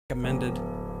recommended.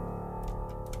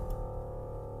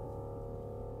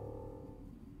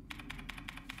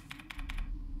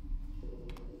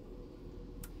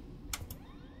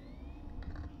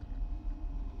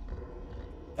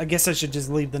 I guess I should just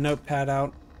leave the notepad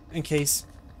out in case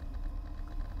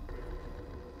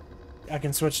I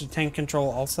can switch to tank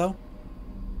control also.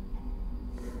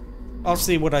 I'll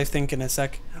see what I think in a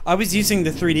sec. I was using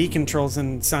the 3D controls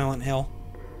in Silent Hill.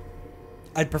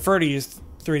 I'd prefer to use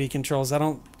 3D controls. I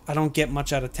don't get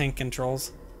much out of tank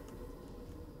controls.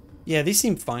 Yeah, these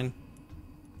seem fine.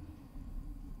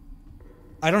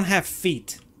 I don't have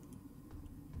feet.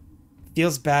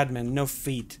 Feels bad, man. No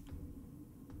feet.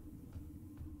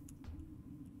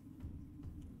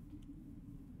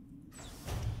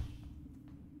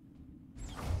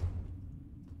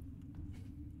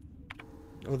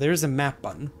 Oh, there's a map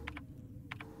button.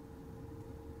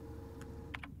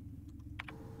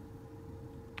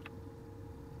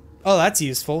 Oh, that's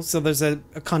useful. So there's a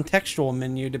contextual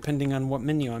menu depending on what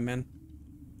menu I'm in.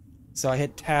 So I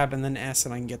hit tab and then S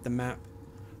and I can get the map.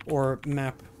 Or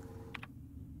map.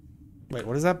 Wait,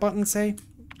 what does that button say?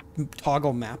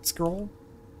 Toggle map scroll?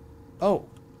 Oh,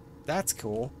 that's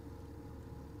cool.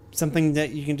 Something that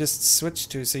you can just switch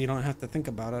to so you don't have to think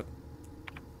about it.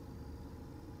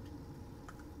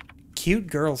 Cute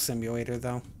girl simulator,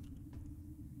 though.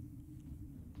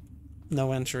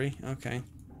 No entry. Okay.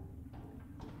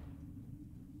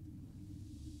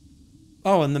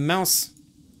 Oh, and the mouse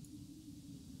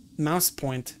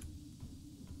point.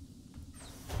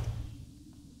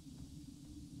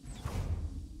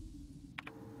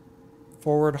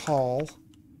 Forward hall.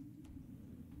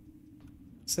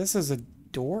 So this is a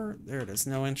door? There it is.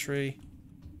 No entry.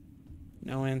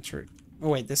 No entry. Oh,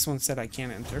 wait. This one said I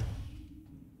can't enter.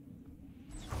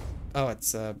 Oh,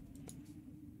 it's a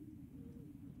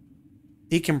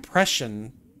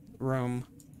decompression room.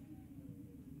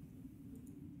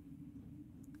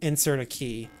 Insert a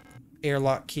key.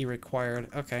 Airlock key required.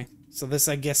 Okay. So this,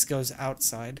 I guess, goes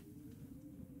outside.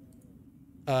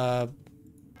 And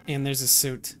there's a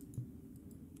suit.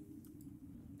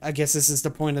 I guess this is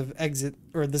the point of exit,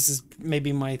 or this is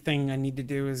maybe my thing I need to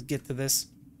do is get to this.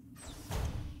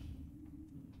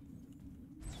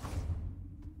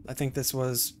 I think this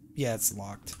was, yeah, it's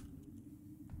locked.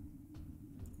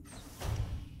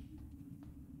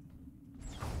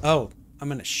 Oh,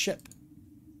 I'm in a ship.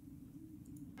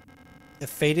 The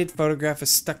faded photograph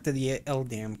is stuck to the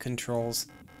LDAM controls.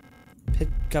 Pick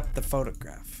up the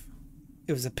photograph.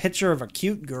 It was a picture of a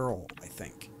cute girl, I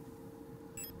think.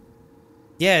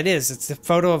 Yeah, it is. It's a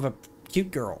photo of a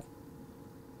cute girl.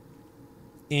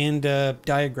 And a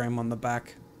diagram on the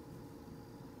back.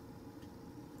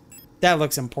 That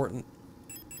looks important.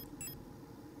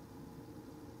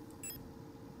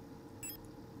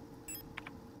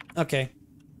 Okay.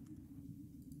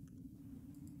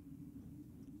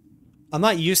 I'm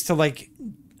not used to, like,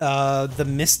 the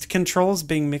mist controls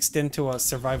being mixed into a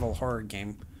survival horror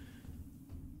game.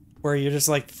 Where you're just,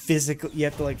 like, physically, you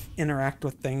have to, like, interact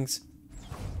with things.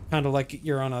 Kind of like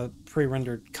you're on a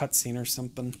pre-rendered cutscene or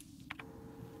something.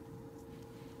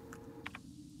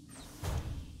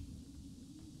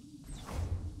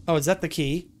 Oh, is that the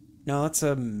key? No, that's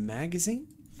a magazine?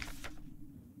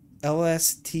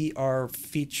 LSTR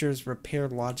features repair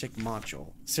logic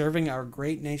module. Serving our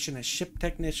great nation as ship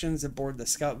technicians aboard the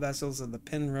scout vessels of the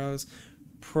Penrose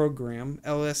program,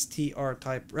 LSTR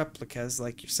type replicas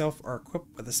like yourself are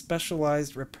equipped with a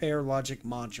specialized repair logic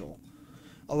module,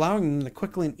 allowing them to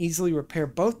quickly and easily repair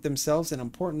both themselves and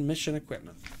important mission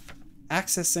equipment.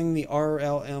 Accessing the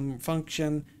RLM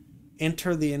function,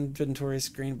 enter the inventory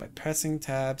screen by pressing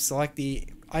tab, select the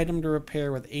item to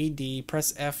repair with AD,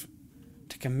 press F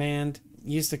to command,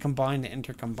 use to combine to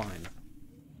enter combine.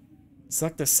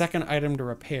 Select the second item to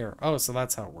repair. Oh, so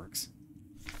that's how it works.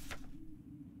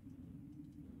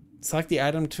 Select the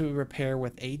item to repair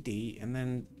with AD and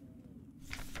then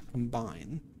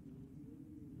combine.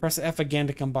 Press F again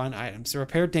to combine items. To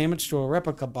repair damage to a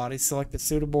replica body, select the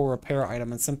suitable repair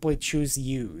item and simply choose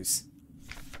Use.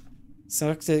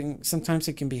 Selecting, sometimes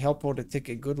it can be helpful to take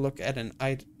a good look at an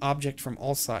object from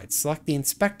all sides. Select the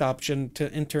Inspect option to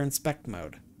enter Inspect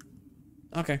mode.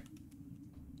 Okay.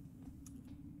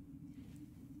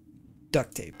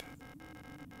 Duct tape.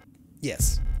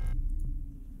 Yes.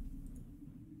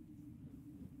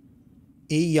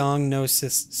 E. Young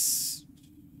Gnosis.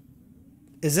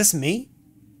 Is this me?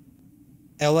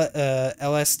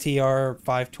 LSTR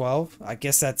 512? I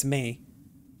guess that's me.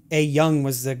 A. Young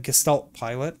was the Gestalt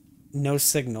pilot. No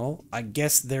signal. I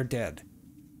guess they're dead.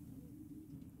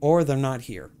 Or they're not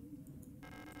here.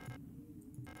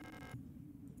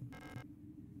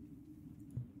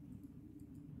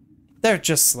 They're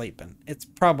just sleeping. It's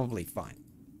probably fine.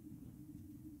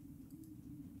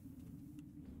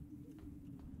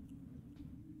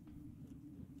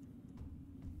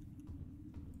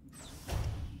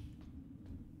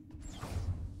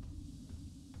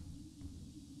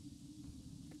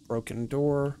 Broken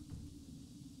door.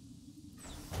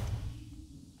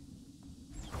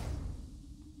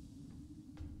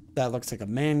 That looks like a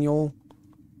manual.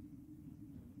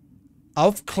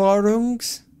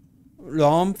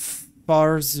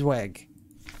 Aufklärungsraumfahrzeug.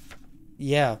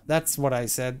 Yeah, that's what I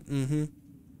said.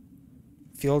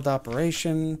 Field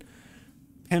operation.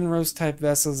 Penrose type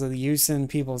vessels of the use in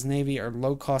People's Navy are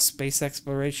low-cost space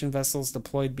exploration vessels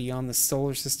deployed beyond the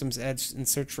solar system's edge in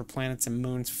search for planets and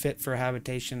moons fit for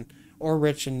habitation or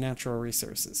rich in natural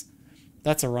resources.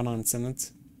 That's a run-on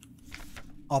sentence.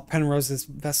 All Penrose's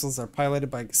vessels are piloted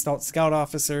by a Gestalt Scout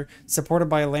Officer, supported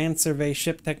by a Land Survey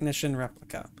Ship Technician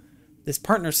Replica. This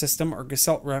partner system, or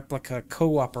Gestalt Replica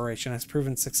cooperation, has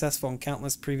proven successful in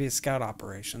countless previous Scout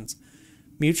operations.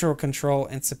 Mutual control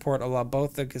and support allow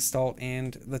both the Gestalt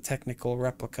and the technical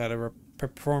replica to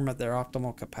perform at their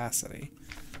optimal capacity.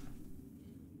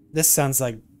 This sounds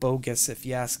like bogus, if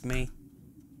you ask me.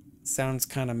 Sounds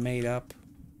kind of made up.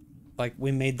 Like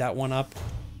we made that one up.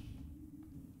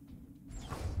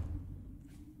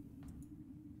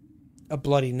 A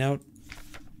bloody note.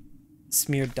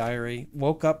 Smeared diary.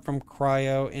 Woke up from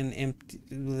cryo and empty.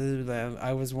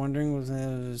 I was wondering, was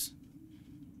it?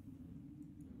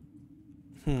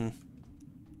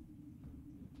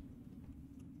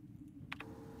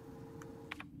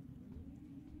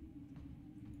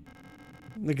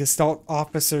 The Gestalt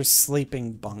officer's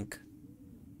sleeping bunk.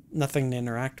 Nothing to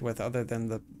interact with other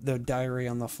than the diary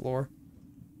on the floor.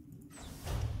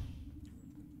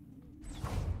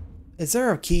 Is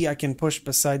there a key I can push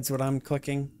besides what I'm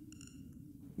clicking?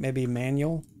 Maybe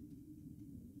manual?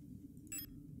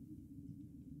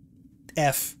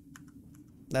 F.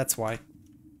 That's why.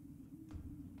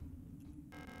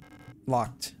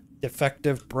 Locked.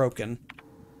 Defective. Broken.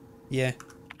 Yeah.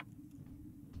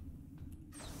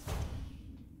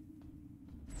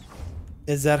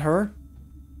 Is that her?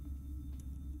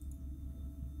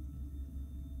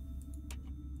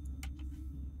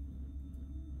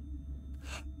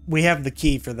 We have the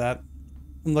key for that.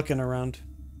 I'm looking around.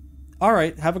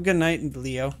 Alright, have a good night,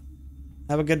 Leo.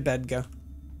 Have a good bed, go.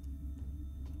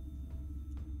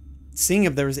 Seeing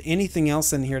if there was anything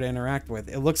else in here to interact with.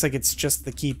 It looks like it's just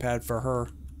the keypad for her.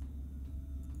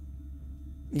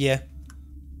 Yeah.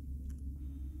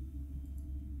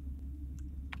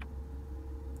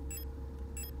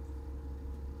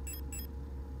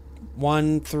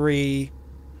 One three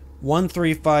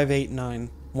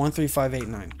 13589.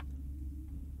 13589.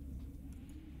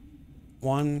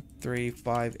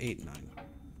 13589.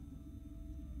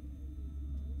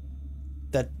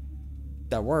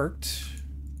 That worked.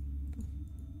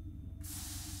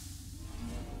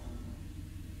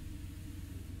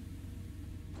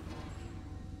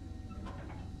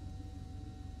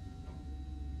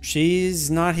 She's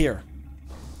not here.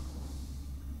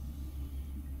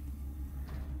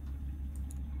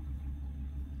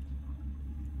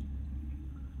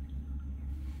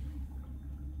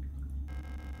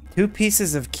 Two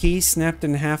pieces of key snapped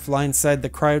in half lie inside the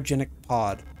cryogenic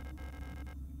pod.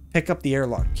 Pick up the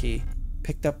airlock key.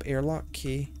 Picked up airlock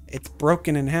key. It's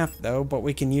broken in half though, but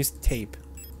we can use tape.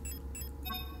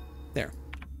 There.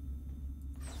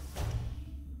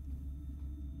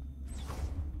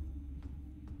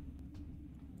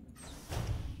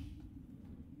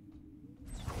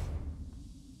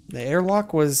 The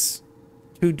airlock was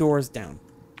 2 doors down.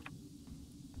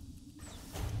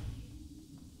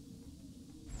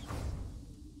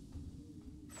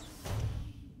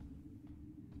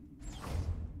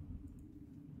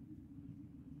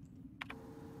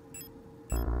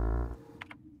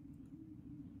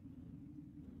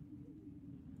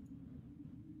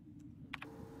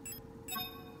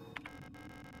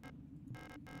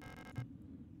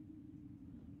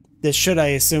 This should, I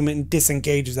assume, and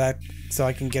disengage that so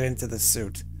I can get into the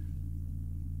suit.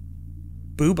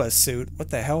 Booba suit? What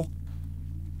the hell?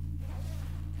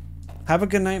 Have a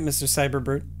good night, Mr.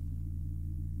 Cyberbrute.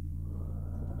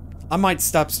 I might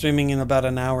stop streaming in about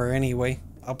an hour anyway.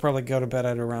 I'll probably go to bed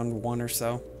at around 1 or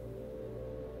so.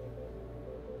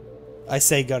 I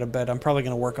say go to bed. I'm probably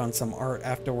going to work on some art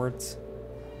afterwards.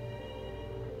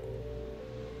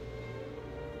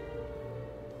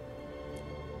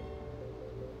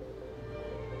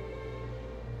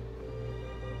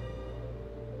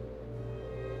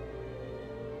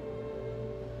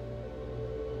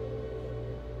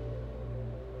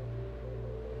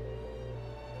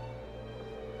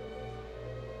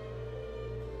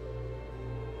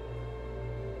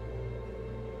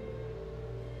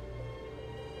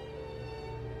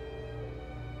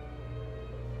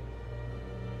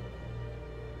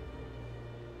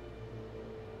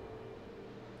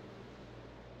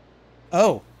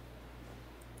 Oh,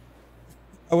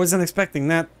 I wasn't expecting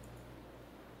that.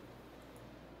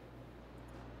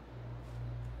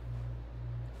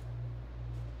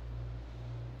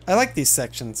 I like these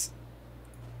sections.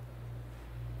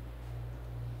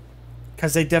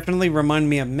 Because they definitely remind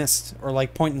me of Myst, or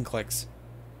like point and clicks.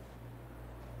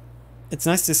 It's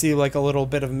nice to see like a little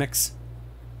bit of mix.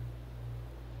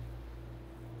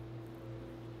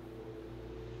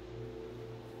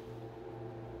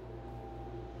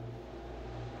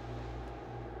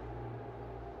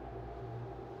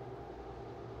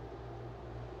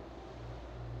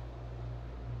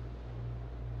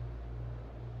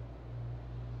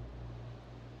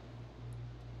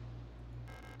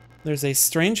 There's a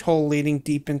strange hole leading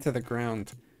deep into the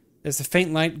ground. There's a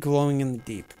faint light glowing in the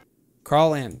deep.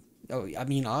 Crawl in. Oh, I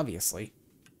mean, obviously.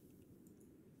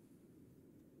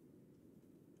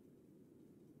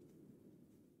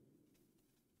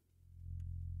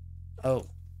 Oh.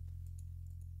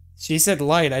 She said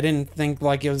light. I didn't think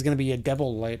like it was going to be a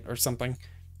devil light or something.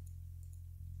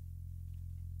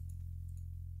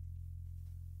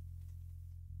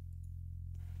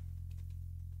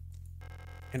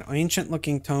 An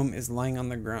ancient-looking tome is lying on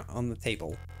the ground on the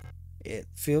table. It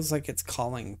feels like it's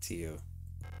calling to you.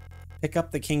 Pick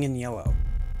up the king in yellow.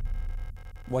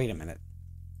 Wait a minute.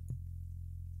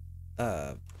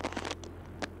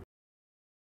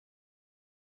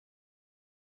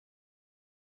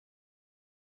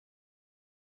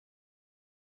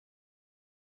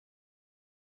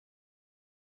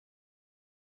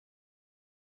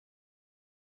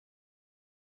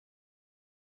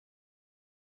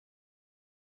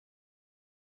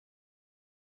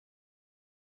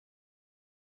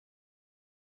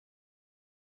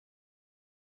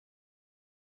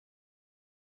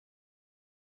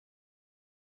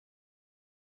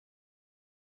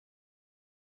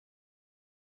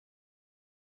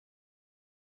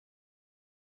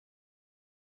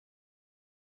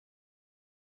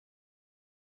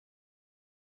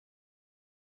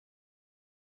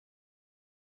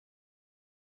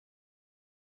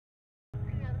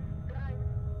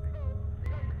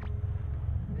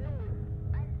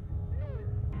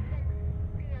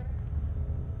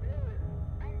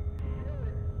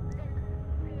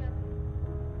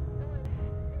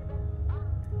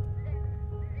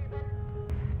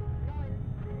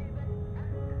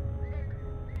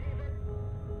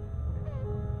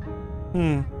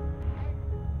 Hmm.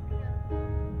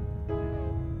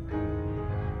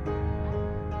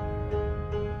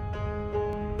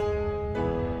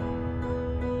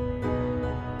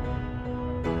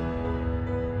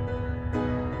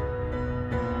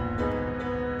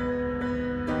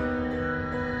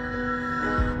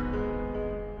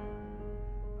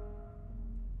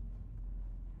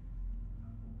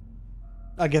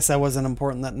 I guess that wasn't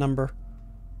important, that number.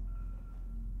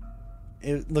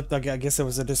 It looked like, I guess it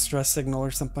was a distress signal or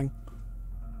something.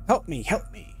 Help me,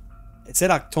 help me. It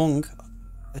said Aktung.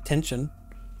 Attention.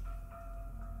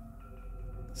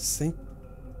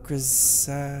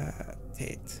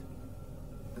 Synchrozitate.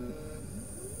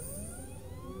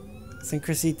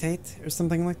 Synchrozitate or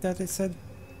something like that, it said.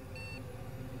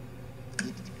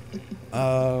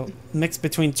 Mix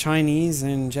between Chinese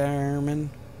and German.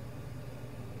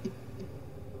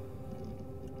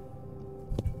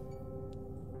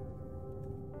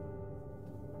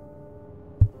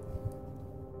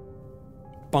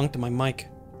 Bonked my mic.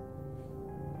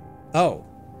 Oh.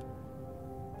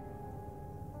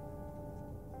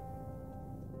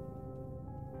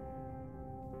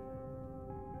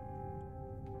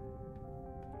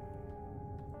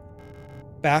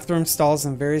 Bathroom stalls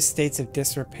in various states of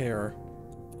disrepair.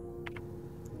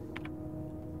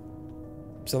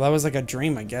 So that was like a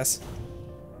dream, I guess.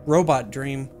 Robot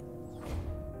dream.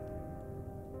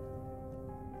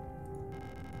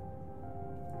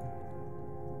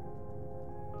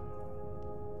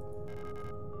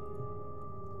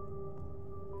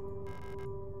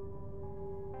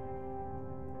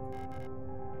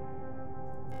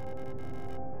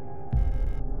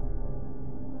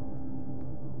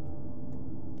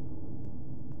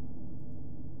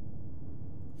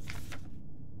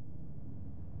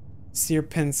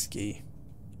 Sierpinski.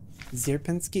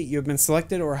 Sierpinski, you have been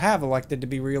selected or have elected to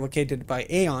be relocated by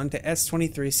Aeon to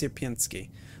S-23 Sierpinski.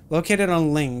 Located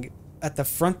on Ling, at the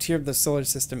frontier of the solar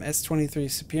system, S-23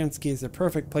 Sierpinski is the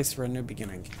perfect place for a new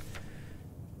beginning.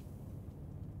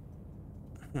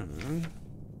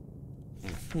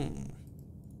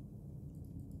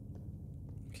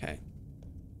 Okay.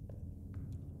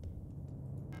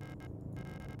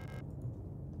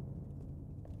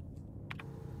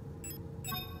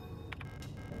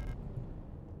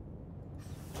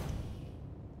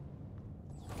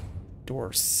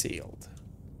 Door sealed.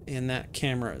 And that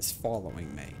camera is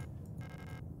following me.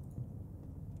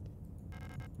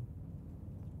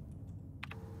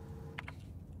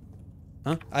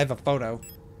 Huh? I have a photo.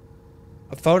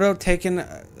 A photo taken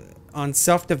on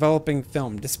self-developing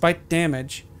film. Despite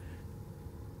damage,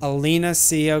 Alina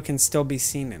CEO can still be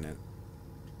seen in it.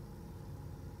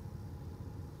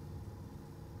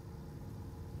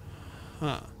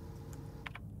 Huh.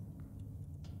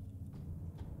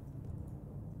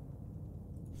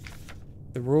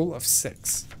 The rule of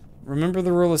 6. Remember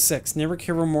the rule of 6. Never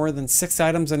carry more than 6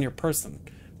 items on your person.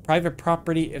 Private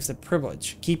property is a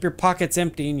privilege. Keep your pockets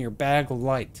empty and your bag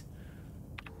light.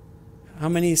 How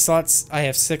many slots? I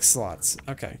have 6 slots.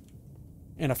 Okay.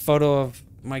 And a photo of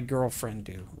my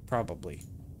girlfriend, probably.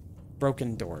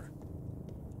 Broken door.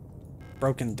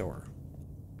 Broken door.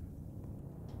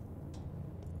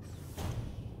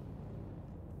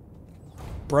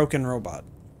 Broken robot.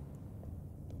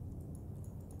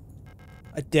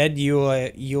 A dead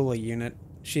Eula unit.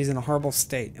 She's in a horrible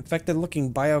state.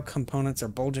 Infected-looking biocomponents are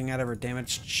bulging out of her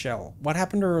damaged shell. What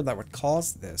happened to her that would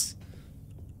cause this?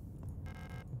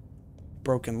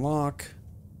 Broken lock.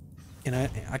 And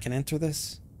I can enter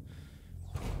this?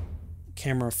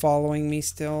 Camera following me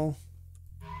still.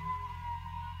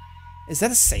 Is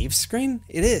that a save screen?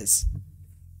 It is.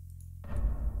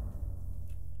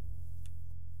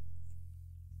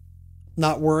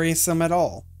 Not worrisome at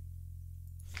all.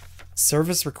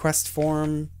 Service request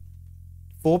form.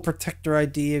 Full protector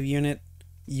ID of unit.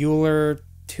 Euler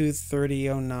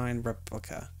 23009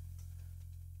 replica.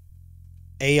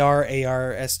 AR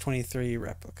S23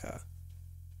 replica.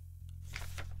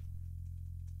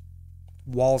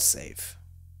 Wall safe.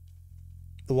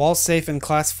 The wall safe in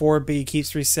class 4B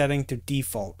keeps resetting to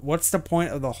default. What's the point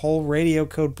of the whole radio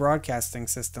code broadcasting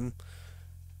system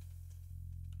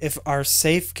if our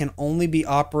safe can only be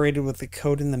operated with the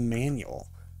code in the manual?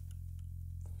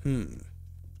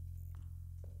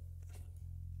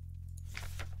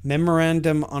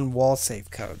 Memorandum on wall safe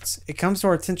codes. It comes to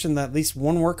our attention that at least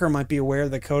one worker might be aware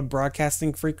of the code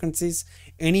broadcasting frequencies.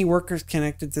 Any workers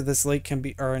connected to this link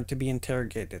are to be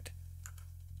interrogated.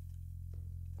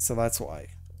 So that's why.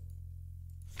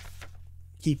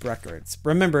 Keep records.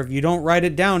 Remember, if you don't write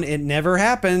it down, it never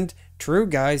happened. True,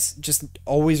 guys. Just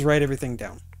always write everything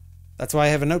down. That's why I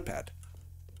have a notepad.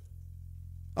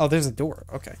 Oh, there's a door.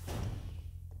 Okay.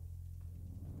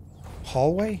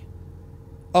 Hallway?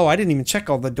 Oh, I didn't even check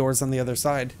all the doors on the other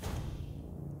side.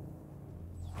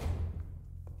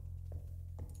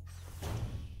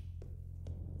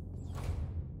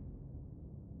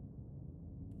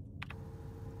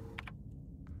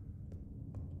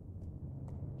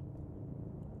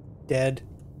 Dead.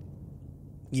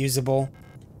 Usable.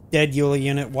 Dead Eula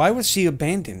unit. Why was she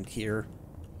abandoned here?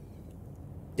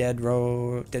 Dead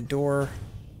door.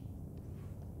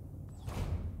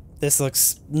 This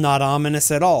looks not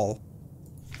ominous at all.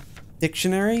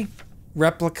 Dictionary?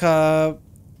 Replica.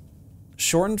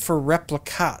 Shortened for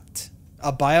replicat.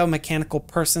 A biomechanical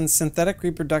person, synthetic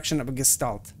reproduction of a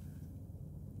gestalt.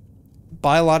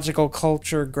 Biological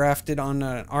culture grafted on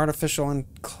an artificial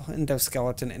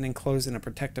endoskeleton and enclosed in a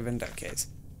protective endocase.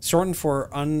 Shortened for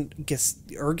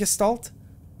Gestalt?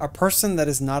 A person that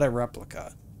is not a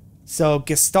replica. So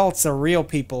gestalts are real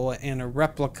people and a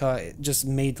replica just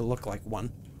made to look like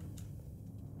one.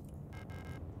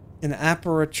 An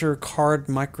aperture card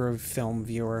microfilm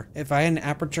viewer. If I had an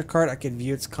aperture card, I could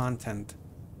view its content.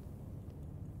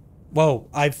 Whoa,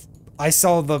 I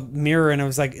saw the mirror and I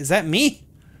was like, is that me?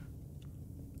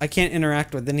 I can't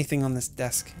interact with anything on this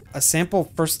desk. A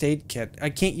sample first aid kit. I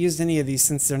can't use any of these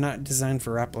since they're not designed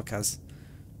for replicas.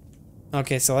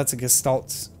 Okay, so that's a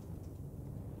Gestalt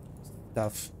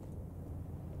stuff.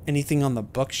 Anything on the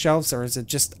bookshelves, or is it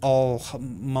just all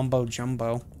mumbo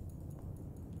jumbo?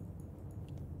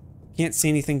 Can't see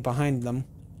anything behind them.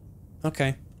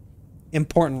 Okay.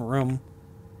 Important room.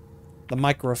 The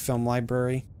microfilm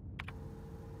library.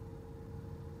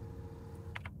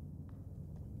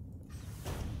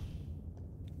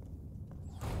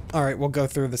 Alright, we'll go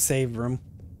through the save room.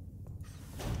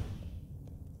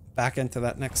 Back into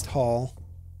that next hall.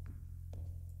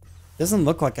 Doesn't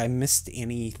look like I missed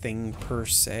anything per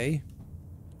se.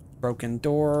 Broken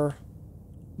door.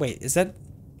 Wait, is that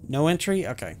no entry?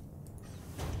 Okay.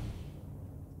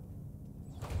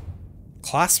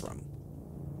 Classroom.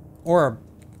 Or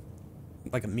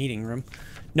like a meeting room.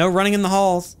 No running in the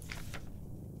halls.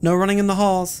 No running in the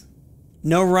halls.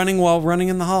 No running while running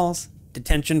in the halls.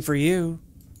 Detention for you.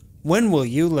 When will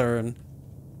you learn?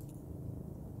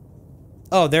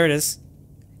 Oh, there it is.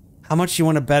 How much you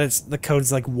want to bet the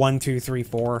code's like 1, 2, 3,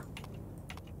 4?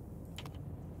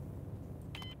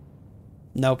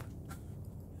 Nope.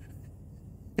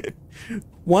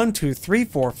 1, 2, 3,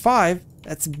 4, 5.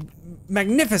 That's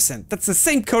magnificent. That's the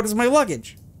same code as my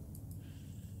luggage.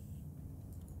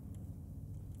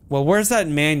 Well, where's that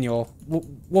manual?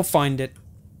 We'll find it.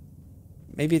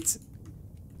 Maybe it's...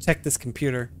 Check this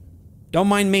computer. Don't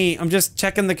mind me. I'm just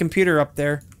checking the computer up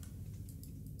there.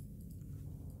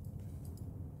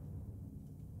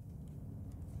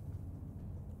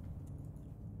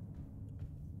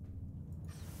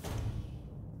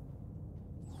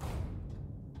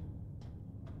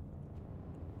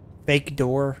 Fake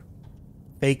door.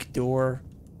 Fake door.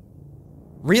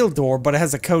 Real door, but it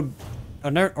has a code...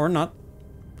 or not.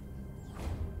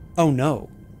 Oh no.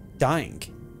 Dying.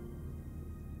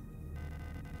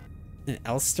 An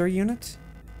Elster unit?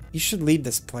 You should leave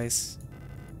this place.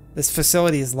 This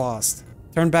facility is lost.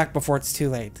 Turn back before it's too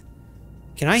late.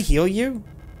 Can I heal you?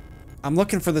 I'm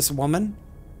looking for this woman.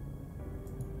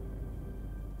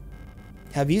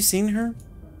 Have you seen her?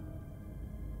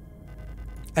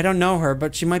 I don't know her,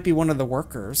 but she might be one of the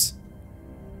workers.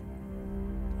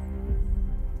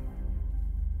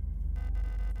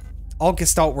 All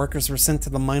Gestalt workers were sent to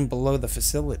the mine below the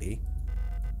facility.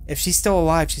 If she's still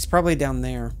alive, she's probably down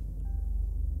there.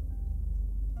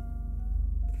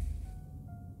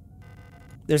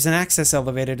 There's an access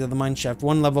elevator to the mine shaft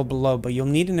 1 level below, but you'll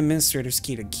need an administrator's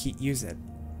key to use it.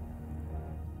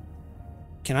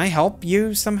 Can I help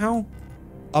you somehow?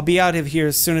 I'll be out of here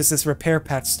as soon as this repair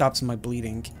patch stops my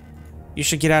bleeding. You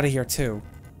should get out of here too.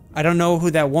 I don't know who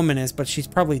that woman is, but she's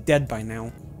probably dead by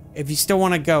now. If you still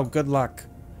want to go, good luck.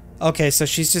 Okay, so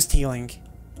she's just healing.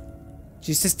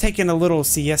 She's just taking a little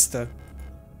siesta.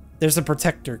 There's a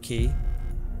protector key.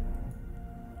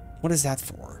 What is that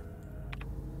for?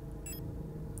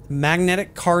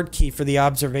 Magnetic card key for the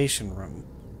observation room.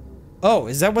 Oh,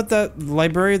 is that what the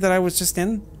library that I was just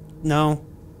in? No.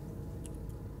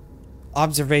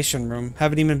 Observation room.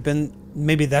 Haven't even been...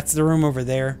 Maybe that's the room over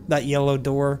there. That yellow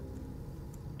door.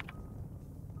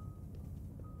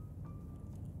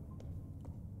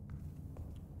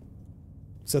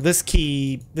 So this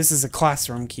key... This is a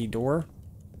classroom key door.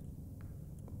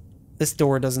 This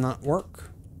door does not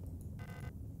work.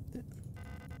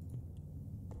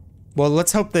 Well,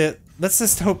 let's hope that... Let's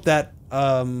just hope that,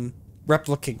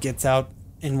 Replica gets out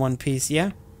in one piece,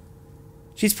 yeah?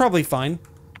 She's probably fine.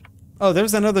 Oh,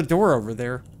 there's another door over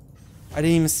there. I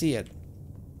didn't even see it.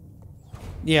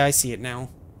 Yeah, I see it now.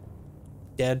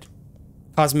 Dead.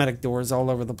 Cosmetic doors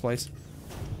all over the place.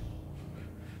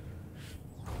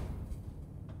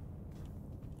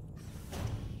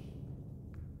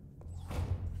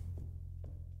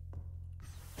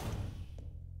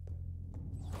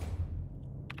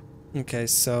 Okay,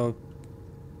 so...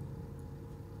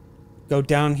 Go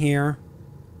down here.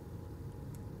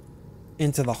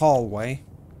 Into the hallway.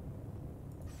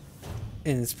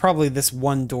 And it's probably this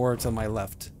one door to my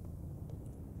left.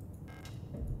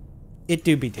 It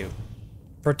do be do.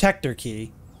 Protector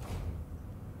key.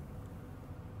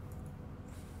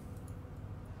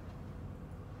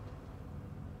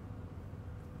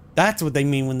 That's what they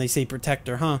mean when they say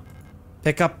protector, huh?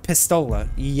 Pick up pistola.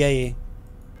 Yay.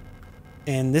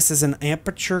 And this is an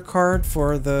aperture card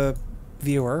for the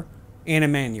viewer. And a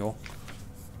manual.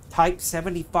 Type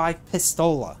 75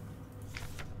 pistola.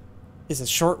 Is a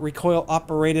short recoil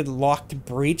operated locked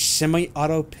breech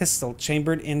semi-auto pistol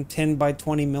chambered in 10 by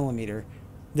 20 millimeter.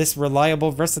 This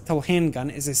reliable versatile handgun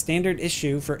is a standard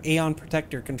issue for Aeon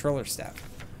Protector controller staff.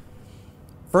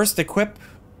 First equip,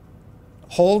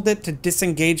 hold it to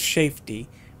disengage safety.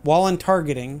 While in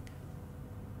targeting,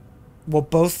 will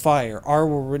both fire. R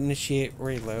will initiate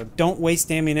reload. Don't waste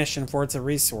ammunition for it's a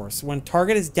resource. When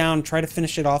target is down, try to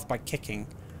finish it off by kicking.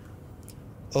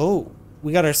 Oh.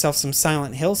 We got ourselves some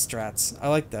Silent Hill strats. I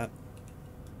like that.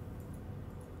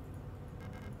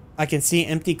 I can see an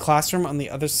empty classroom on the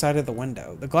other side of the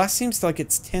window. The glass seems like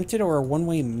it's tinted or a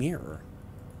one-way mirror.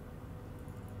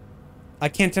 I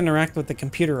can't interact with the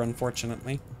computer,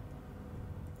 unfortunately.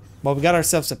 Well, we got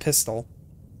ourselves a pistol.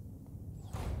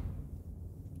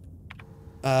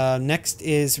 Next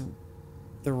is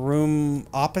the room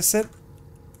opposite.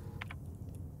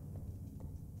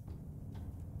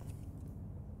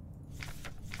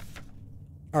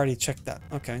 Already checked that.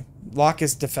 Okay. Lock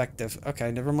is defective.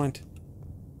 Okay, never mind.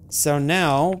 So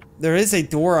now, there is a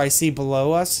door I see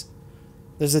below us.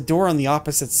 There's a door on the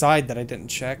opposite side that I didn't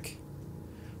check.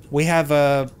 We have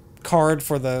a card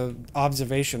for the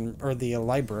observation, or the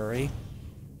library.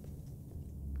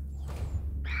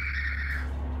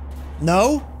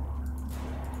 No?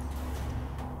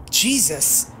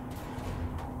 Jesus!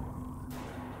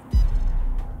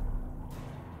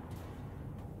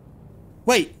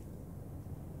 Wait!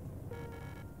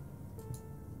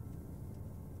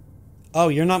 Oh,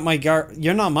 you're not my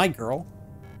you're not my girl.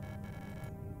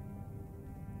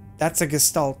 That's a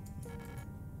Gestalt.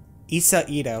 Issa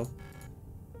Ito.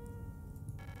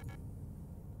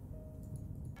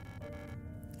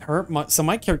 So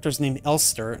my character's named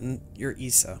Elster, and you're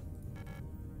Issa.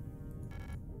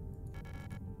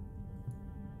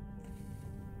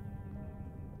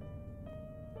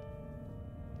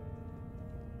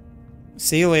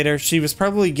 See you later. She was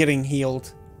probably getting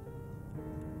healed.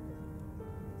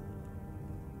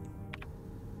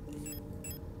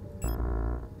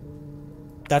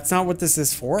 That's not what this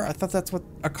is for? I thought that's what...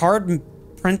 A card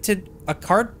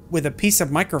with a piece of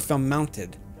microfilm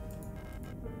mounted.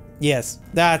 Yes,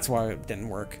 that's why it didn't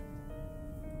work.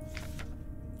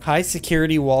 High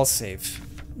security wall safe.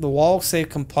 The wall safe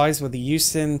complies with the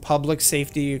Houston Public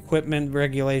Safety Equipment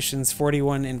Regulations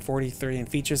 41 and 43 and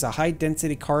features a high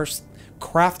density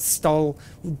craft style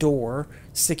door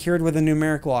secured with a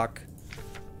numeric lock.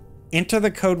 Enter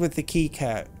the code with the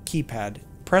keypad.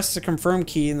 Press the confirm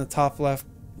key in the top left,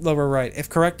 lower right. If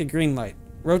correct, a green light.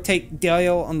 Rotate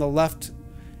dial on the left.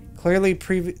 Clear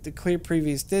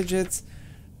previous digits.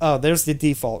 Oh, there's the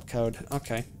default code.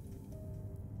 Okay.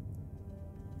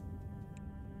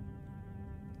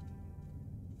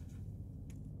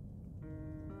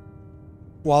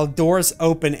 While doors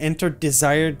open, enter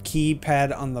desired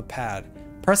keypad on the pad.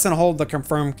 Press and hold the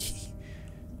confirm key.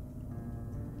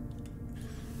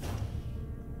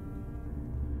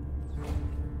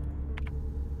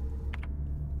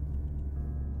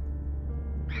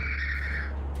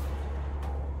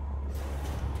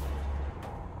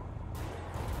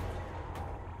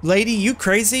 Lady, you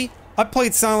crazy? I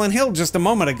played Silent Hill just a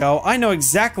moment ago. I know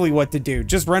exactly what to do.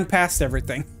 Just run past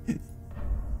everything.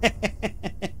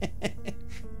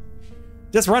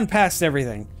 Just run past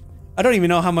everything. I don't even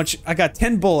know how much... I got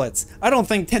 10 bullets. I don't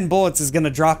think 10 bullets is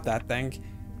gonna drop that thing.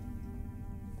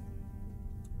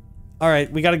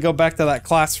 Alright, we gotta go back to that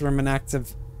classroom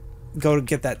and go to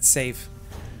get that safe.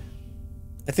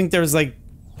 I think there was like...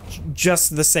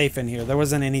 just the safe in here. There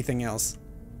wasn't anything else.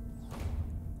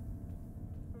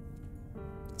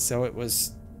 So it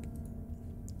was...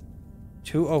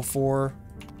 204...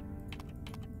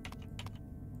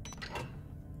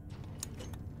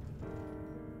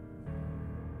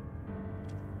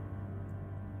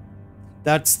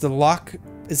 That's the lock.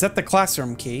 Is that the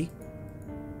classroom key?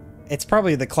 It's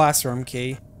probably the classroom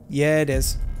key. Yeah, it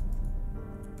is.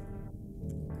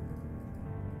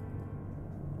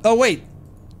 Oh, wait.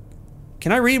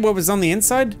 Can I read what was on the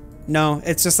inside? No,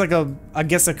 it's just like a, I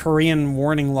guess a Korean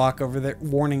warning lock over there.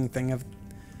 Warning thing of...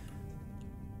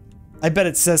 I bet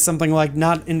it says something like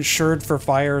not insured for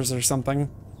fires or something.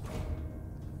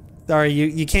 Sorry,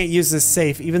 you can't use this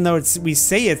safe, even though we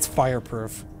say it's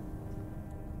fireproof.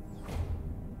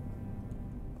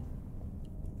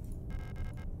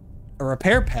 A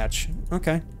repair patch.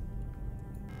 Okay.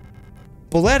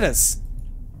 Bulletas.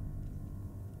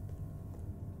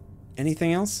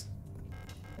 Anything else?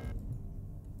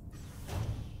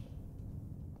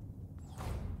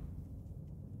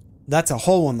 That's a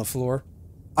hole in the floor.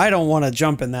 I don't want to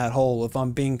jump in that hole if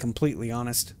I'm being completely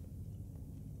honest.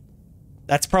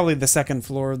 That's probably the second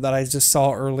floor that I just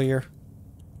saw earlier.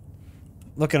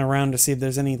 Looking around to see if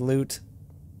there's any loot.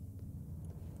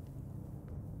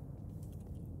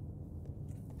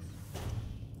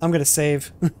 I'm gonna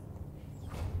save.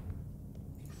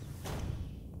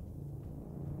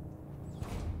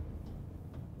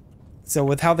 So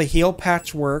with how the heal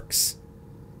patch works,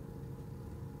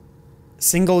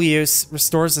 single use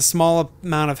restores a small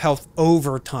amount of health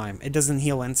over time. It doesn't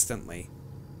heal instantly.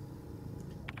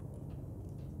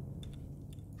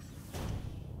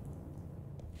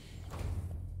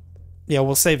 Yeah,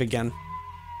 we'll save again.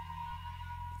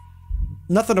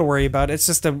 Nothing to worry about. It's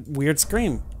just a weird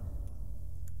scream.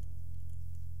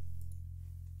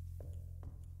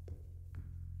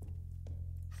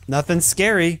 Nothing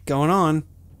scary going on.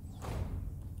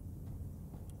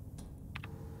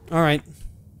 Alright.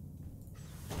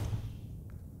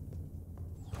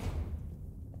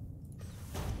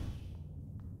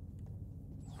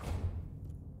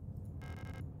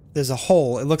 There's a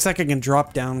hole. It looks like I can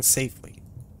drop down safely.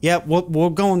 Yeah, we'll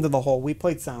go into the hole. We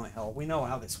played Silent Hill. We know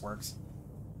how this works.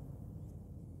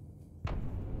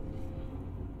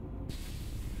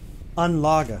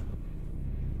 Unlogger.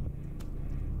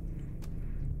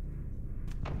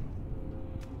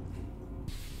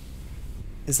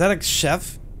 Is that a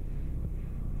chef?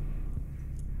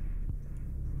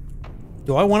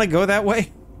 Do I want to go that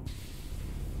way?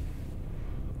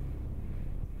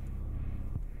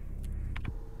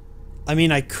 I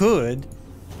mean, I could,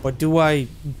 but do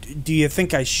you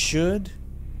think I should?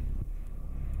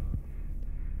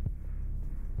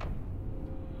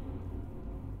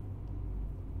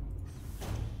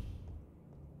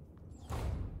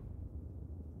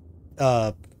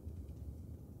 Uh,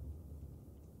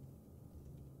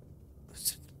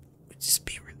 just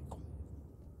be really cool.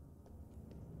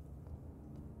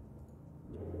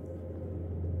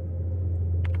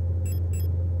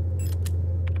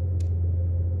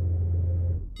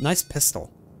 Nice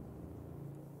pistol.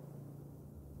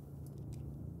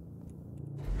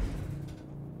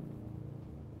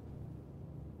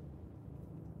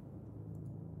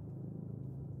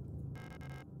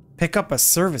 Pick up a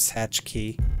service hatch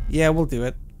key. Yeah, we'll do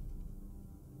it.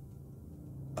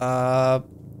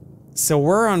 So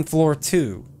we're on floor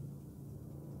 2.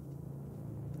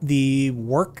 The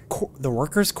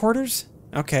workers' quarters?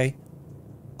 Okay.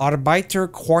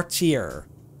 Arbeiterquartier.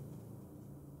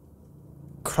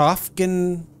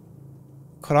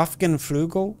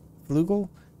 Flugel?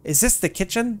 Is this the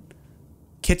kitchen?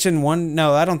 Kitchen 1?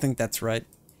 No, I don't think that's right.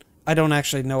 I don't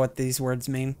actually know what these words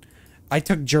mean. I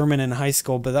took German in high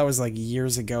school, but that was like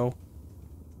years ago.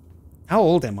 How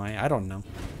old am I? I don't know.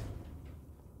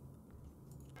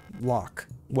 Lock.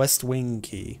 West wing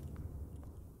key.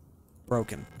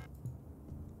 Broken.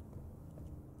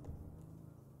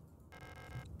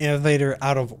 Elevator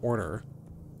out of order.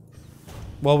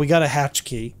 Well, we got a hatch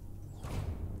key.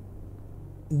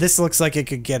 This looks like it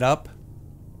could get up.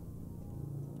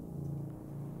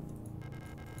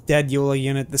 Dead Eula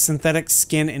unit. The synthetic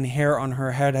skin and hair on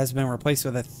her head has been replaced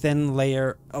with a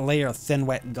layer of thin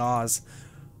wet gauze.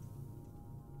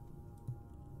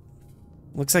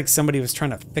 Looks like somebody was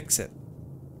trying to fix it.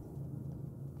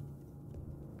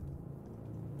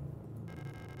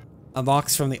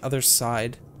 Unlocks from the other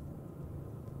side.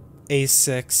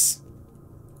 A6.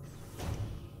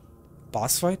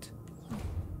 Boss fight?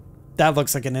 That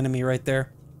looks like an enemy right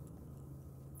there.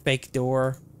 Fake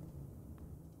door.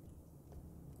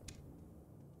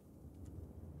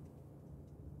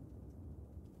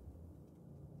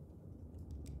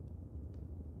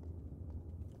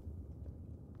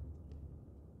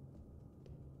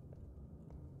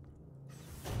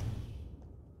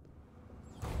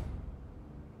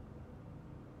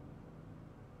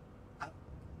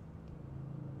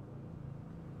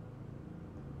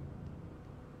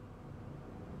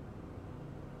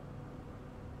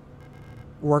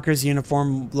 Worker's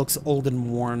uniform looks old and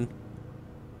worn.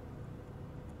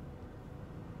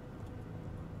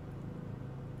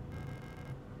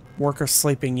 Worker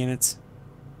sleeping units.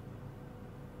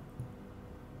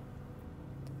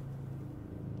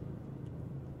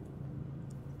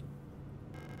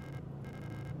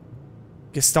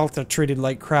 Gestalt are treated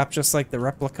like crap, just like the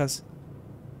replicas.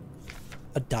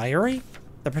 A diary?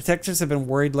 The protectors have been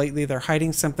worried lately. They're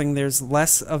hiding something. There's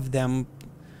less of them.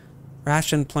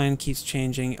 Ration plan keeps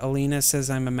changing. Alina says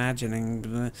I'm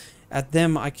imagining. At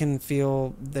them, I can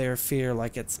feel their fear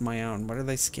like it's my own. What are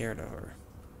they scared of her?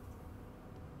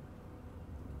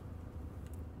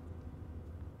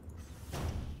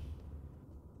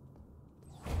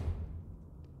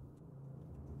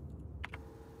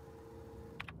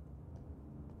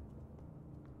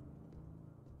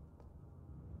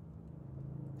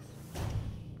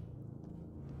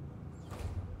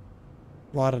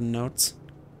 A lot of notes.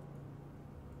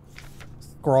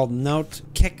 Scrawled note.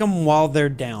 Kick them while they're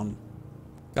down.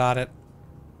 Got it.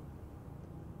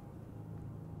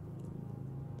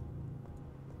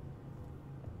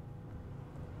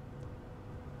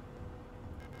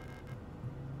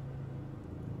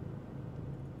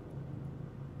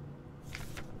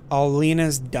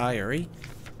 Alina's diary.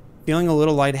 Feeling a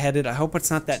little lightheaded. I hope it's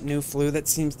not that new flu that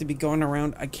seems to be going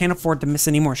around. I can't afford to miss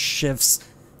any more shifts.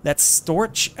 That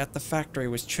storch at the factory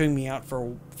was chewing me out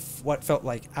for what felt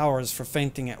like hours for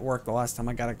fainting at work the last time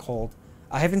I got a cold.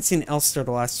 I haven't seen Elster the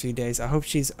last few days. I hope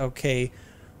she's okay.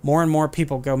 More and more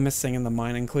people go missing in the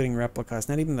mine, including replicas.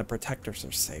 Not even the protectors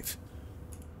are safe.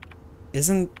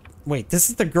 Wait,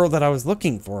 this is the girl that I was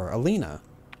looking for, Alina.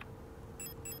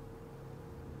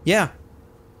 Yeah.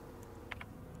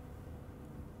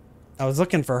 I was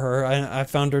looking for her. I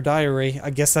found her diary.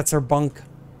 I guess that's her bunk.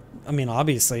 I mean,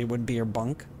 obviously it would be her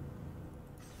bunk.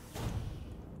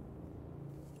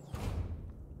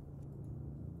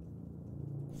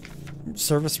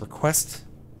 Service request.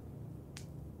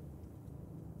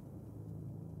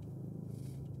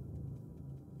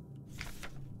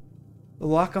 The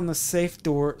lock on the staff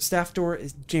door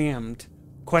is jammed.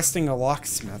 Questing a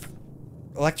locksmith.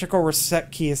 Electrical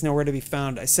reset key is nowhere to be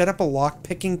found. I set up a lock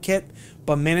picking kit,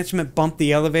 but management bumped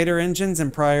the elevator engines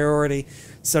in priority,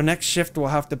 so next shift we'll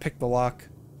have to pick the lock.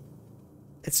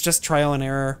 It's just trial and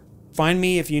error. Find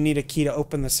me if you need a key to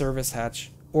open the service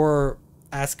hatch. Or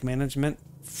ask management.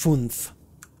 Funf.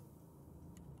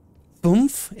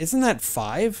 Funf? Isn't that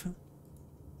 5?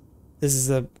 This is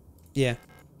a... yeah.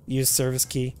 Use service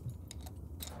key.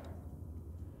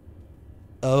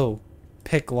 Oh.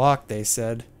 Pick lock, they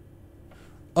said.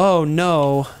 Oh,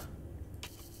 no.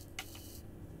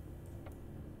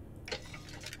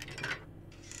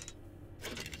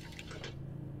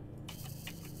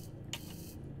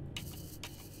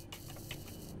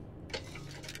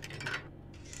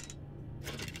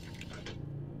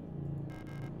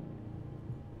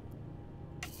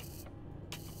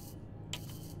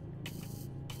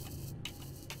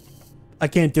 I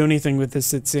can't do anything with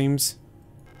this, it seems.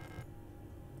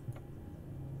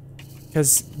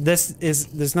 Because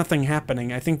there's nothing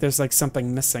happening. I think there's like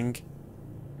something missing.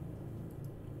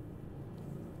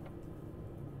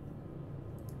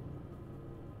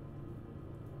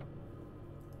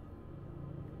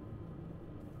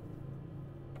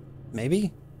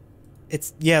 Maybe?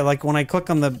 It's, yeah, like when I click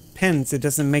on the pins, it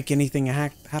doesn't make anything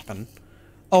happen.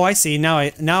 Oh, I see. Now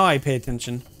I pay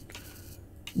attention.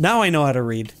 Now I know how to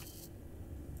read.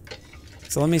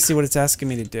 So let me see what it's asking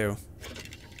me to do.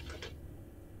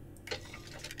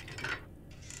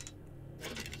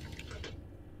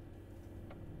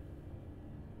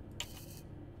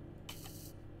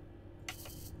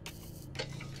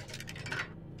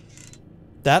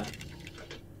 That?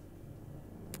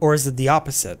 Or is it the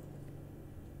opposite?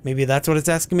 Maybe that's what it's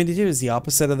asking me to do, is the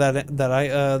opposite of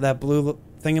that blue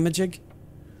thingamajig?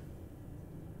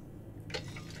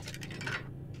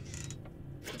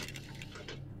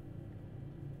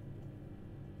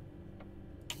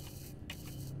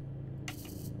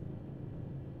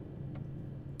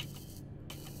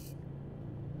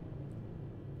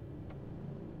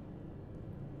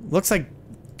 Looks like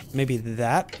maybe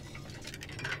that.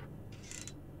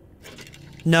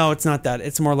 No, it's not that.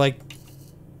 It's more like...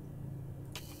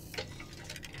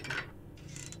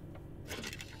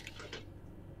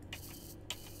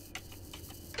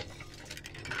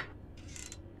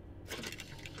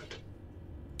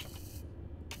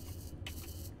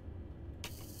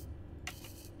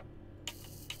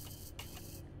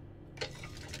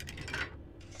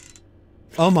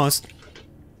 Almost.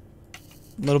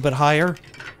 A little bit higher.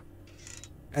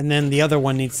 And then the other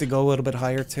one needs to go a little bit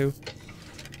higher too.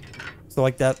 So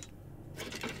like that.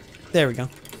 There we go.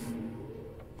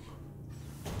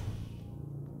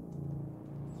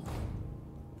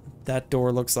 That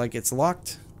door looks like it's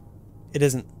locked. It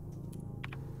isn't.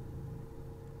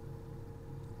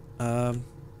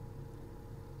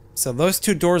 So those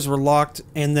two doors were locked,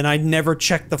 and then I never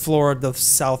checked the floor of the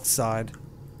south side.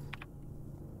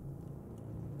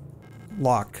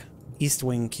 Lock. East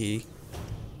wing key.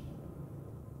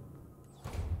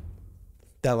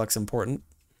 That looks important.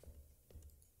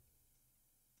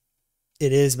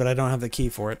 It is, but I don't have the key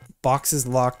for it. Box is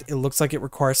locked. It looks like it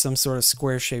requires some sort of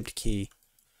square-shaped key.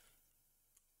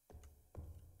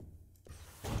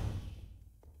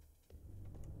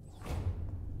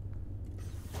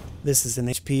 This is an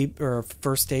HP or a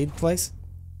first aid place.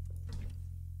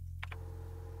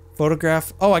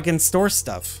 Photograph. Oh, I can store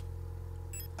stuff.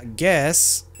 I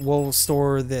guess we'll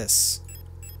store this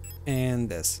and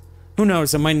this. Who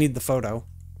knows? I might need the photo.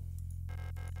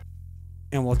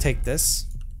 And we'll take this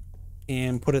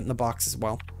and put it in the box as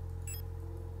well.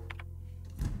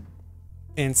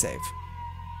 And save.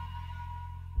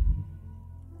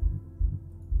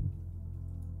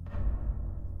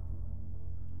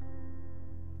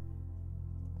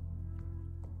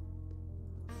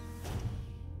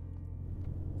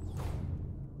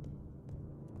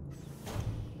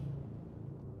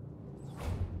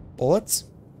 Bullets?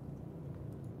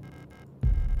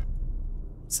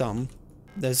 Some.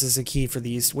 This is a key for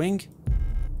the east wing.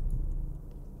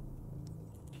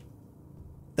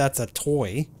 That's a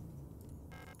toy.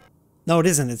 No, it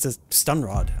isn't. It's a stun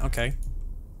rod. Okay.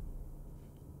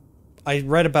 I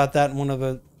read about that in one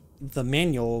of the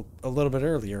manual a little bit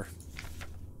earlier.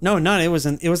 No, it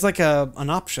wasn't. It was like an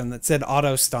option that said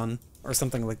auto stun or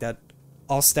something like that.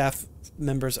 All staff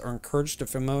members are encouraged to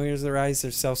familiarize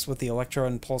themselves with the electro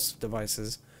and pulse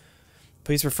devices.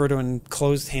 Please refer to an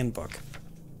enclosed handbook.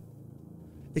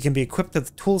 It can be equipped with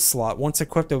the tool slot. Once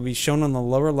equipped, it will be shown on the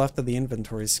lower left of the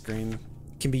inventory screen.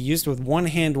 It can be used with one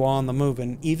hand while on the move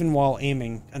and even while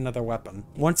aiming another weapon.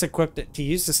 Once equipped, to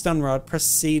use the stun rod, press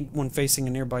C when facing a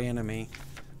nearby enemy.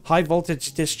 High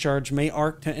voltage discharge may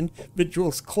arc to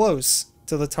individuals close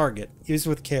to the target. Use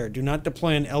with care. Do not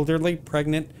deploy on elderly,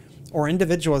 pregnant, or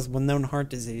individuals with known heart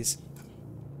disease.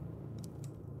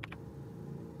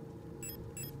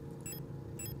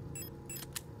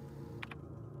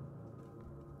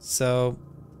 So,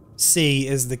 C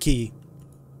is the key.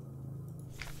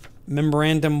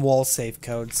 Memorandum wall safe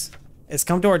codes. It's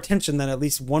come to our attention that at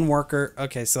least one worker...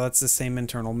 Okay, so that's the same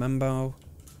internal memo.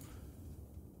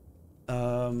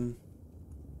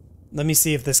 Let me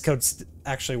see if this code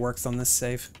actually works on this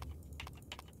save.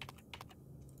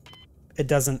 It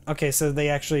doesn't. Okay, so they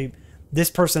actually... This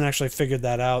person actually figured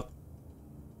that out.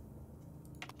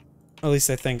 At least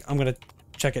I think. I'm gonna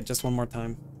check it just one more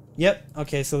time. Yep.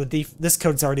 Okay, so this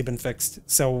code's already been fixed.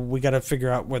 So we gotta figure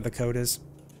out where the code is.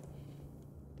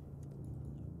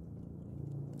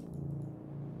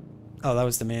 Oh, that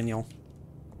was the manual.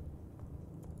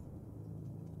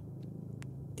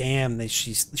 Damn,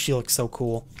 she looks so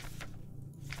cool.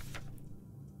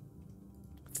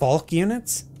 Falk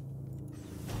units?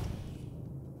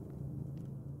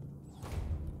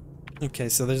 Okay,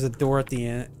 so there's a door at the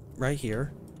end, right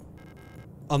here.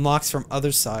 Unlocks from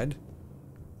other side.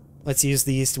 Let's use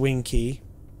the east wing key.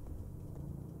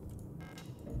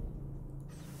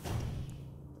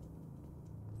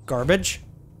 Garbage.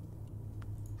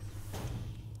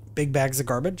 Big bags of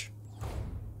garbage.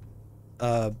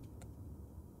 I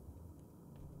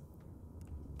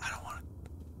don't want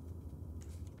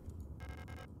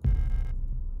to...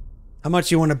 How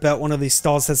much you want to bet one of these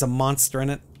stalls has a monster in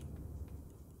it?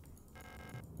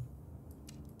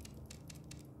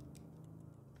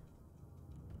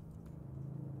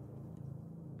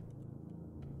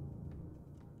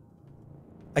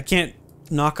 I can't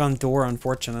knock on door,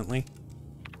 unfortunately.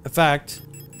 In fact,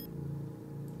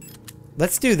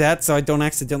 let's do that so I don't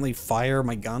accidentally fire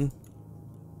my gun.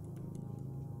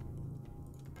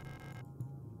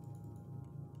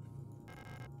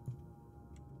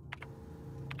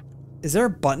 Is there a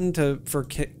button for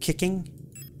kicking?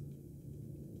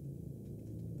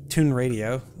 Tune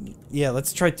radio. Yeah,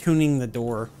 let's try tuning the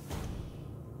door.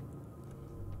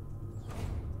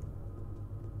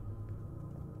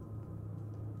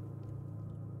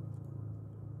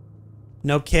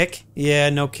 No kick?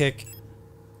 Yeah, no kick.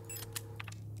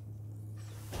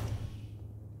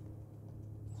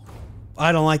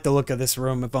 I don't like the look of this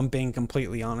room, if I'm being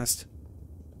completely honest.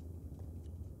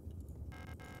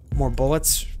 More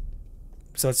bullets.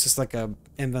 So it's just like a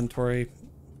inventory.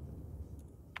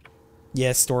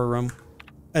 Yeah, storeroom.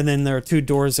 And then there are two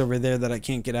doors over there that I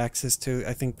can't get access to.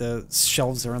 I think the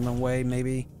shelves are in the way,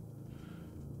 maybe.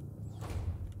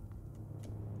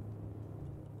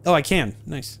 Oh, I can.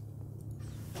 Nice.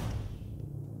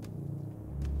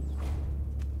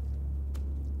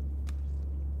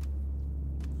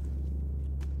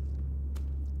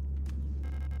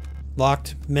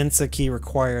 Locked. Mensa key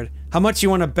required. How much you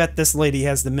want to bet this lady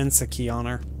has the Mensa key on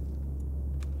her?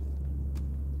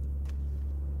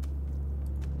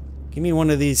 Give me one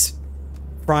of these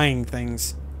frying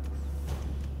things.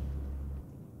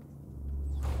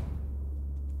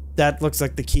 That looks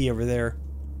like the key over there.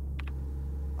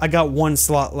 I got one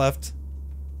slot left.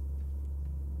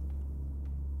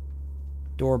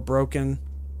 Door broken.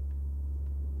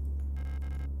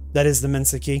 That is the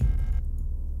Mensa key.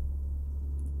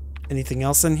 Anything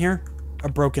else in here? A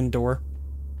broken door.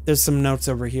 There's some notes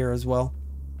over here as well.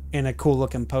 And a cool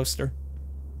looking poster.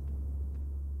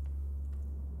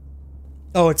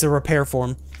 Oh, it's a repair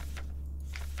form.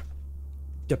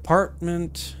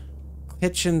 Department...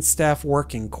 Kitchen staff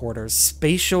working quarters.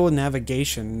 Spatial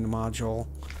navigation module.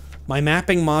 My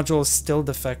mapping module is still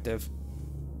defective.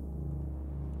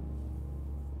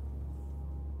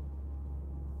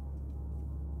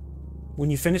 When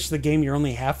you finish the game, you're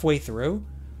only halfway through?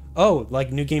 Oh,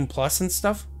 like New Game Plus and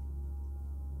stuff?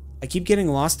 I keep getting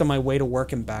lost on my way to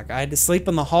work and back. I had to sleep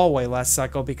in the hallway last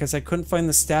cycle because I couldn't find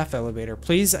the staff elevator.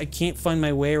 Please, I can't find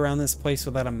my way around this place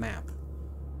without a map.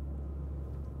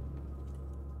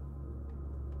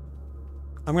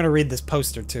 I'm gonna read this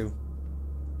poster too.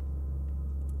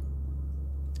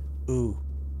 Ooh.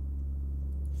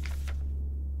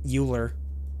 Euler.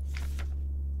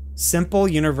 Simple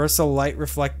universal light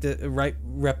reflected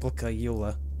replica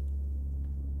Euler.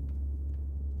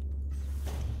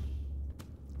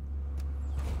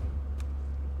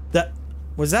 That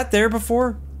was that there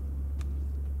before?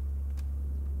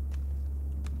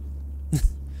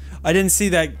 I didn't see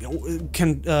that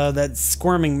that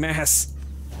squirming mass.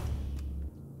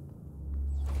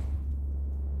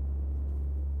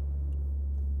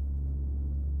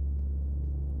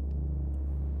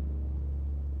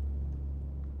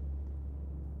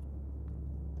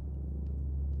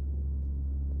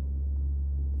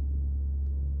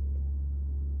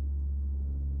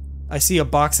 I see a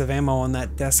box of ammo on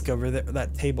that desk over there,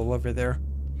 that table over there.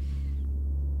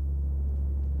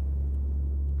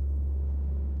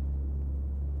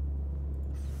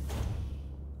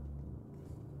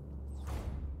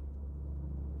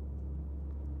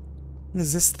 What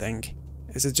is this thing?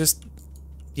 Is it just...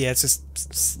 Yeah, it's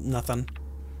just nothing.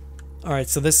 Alright,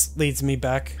 so this leads me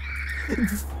back.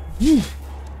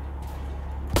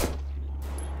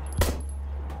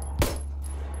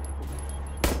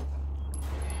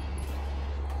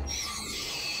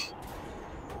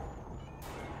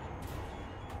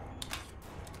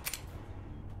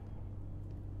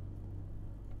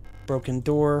 Broken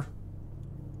door.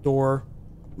 Door.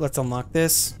 Let's unlock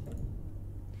this.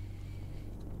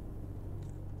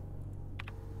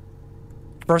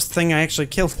 First thing I actually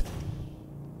killed.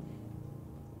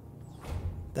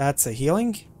 That's a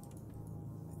healing?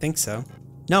 I think so.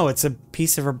 No, it's a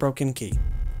piece of a broken key.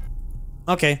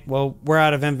 Okay, well, we're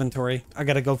out of inventory. I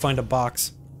gotta go find a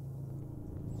box.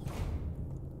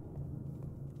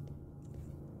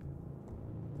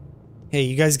 Hey,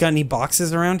 you guys got any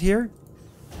boxes around here?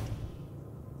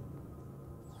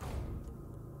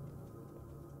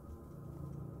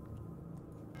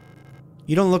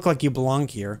 You don't look like you belong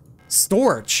here.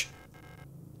 Storage!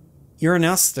 You're an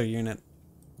Elster unit.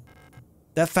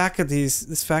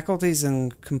 This faculty's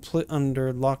in complete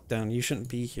under lockdown. You shouldn't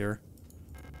be here.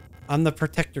 I'm the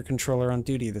protector controller on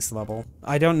duty this level.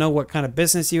 I don't know what kind of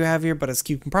business you have here, but as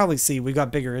you can probably see, we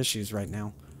got bigger issues right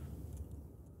now.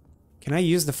 Can I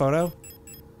use the photo?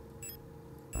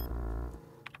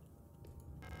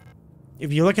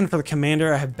 If you're looking for the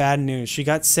commander, I have bad news. She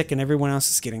got sick and everyone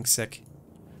else is getting sick.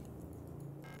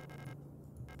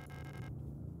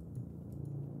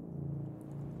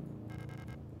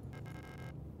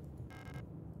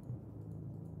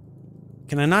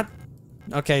 Can I not?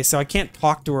 Okay, so I can't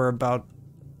talk to her about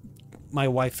my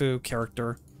waifu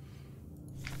character.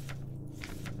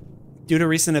 Due to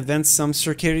recent events, some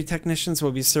security technicians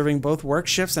will be serving both work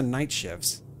shifts and night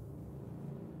shifts.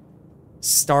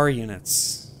 Star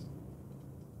units.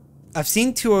 I've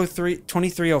seen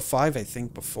 2305, I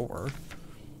think, before.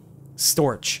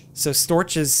 Storch. So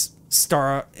Storch is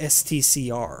Star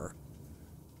STCR.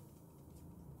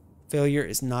 Failure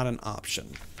is not an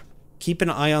option. Keep an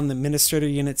eye on the administrator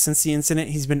unit. Since the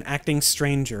incident, he's been acting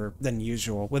stranger than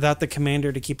usual. Without the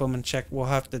commander to keep him in check, we'll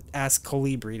have to ask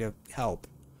Colibri to help.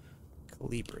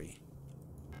 Colibri.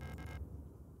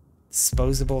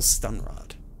 Disposable stun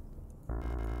rod.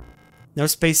 No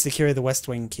space to carry the West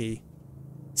Wing key.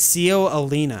 Sio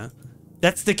Alina.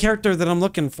 That's the character that I'm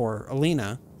looking for.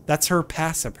 Alina. That's her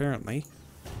pass, apparently.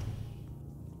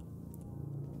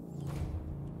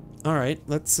 Alright,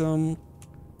 let's,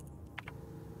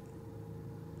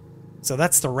 So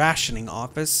that's the rationing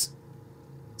office.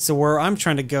 So where I'm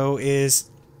trying to go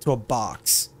is to a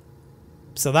box.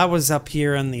 So that was up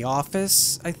here in the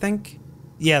office, I think.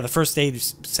 Yeah, the first aid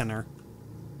center.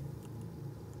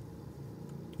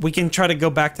 We can try to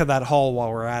go back to that hall while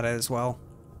we're at it as well.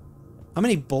 How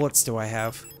many bullets do I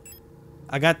have?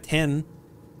 I got 10.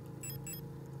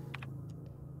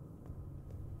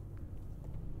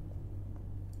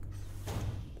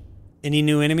 Any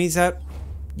new enemies out?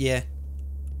 Yeah.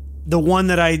 The one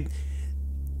that I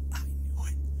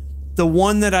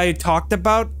talked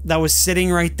about that was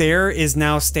sitting right there is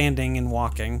now standing and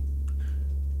walking.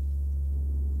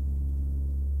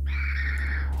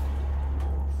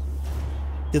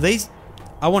 Do they...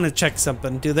 I want to check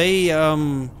something. Do they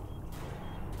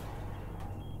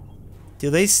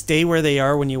stay where they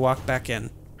are when you walk back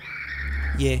in?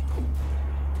 Yeah.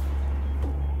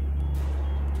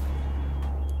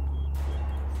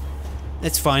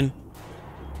 It's fine.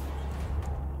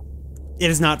 It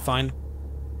is not fine.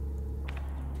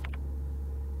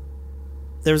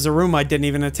 There's a room I didn't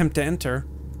even attempt to enter.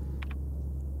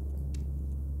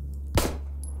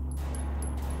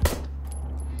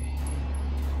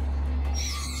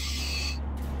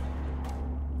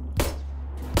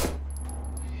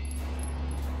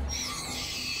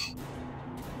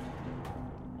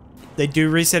 They do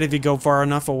reset if you go far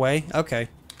enough away? Okay.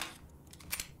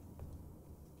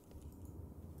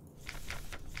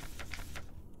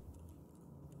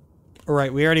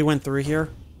 Alright, we already went through here.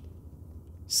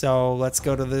 So let's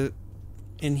go to the...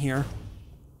 in here.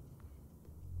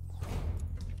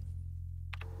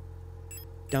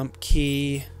 Dump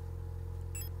key.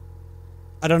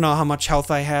 I don't know how much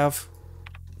health I have.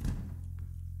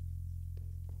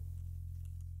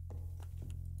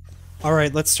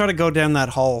 Alright, let's try to go down that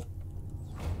hall.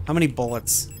 How many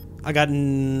bullets? I got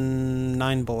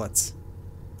 9 bullets.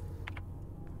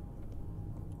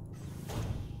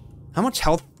 How much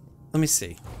health? Let me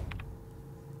see.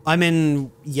 I'm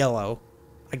in yellow.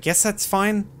 I guess that's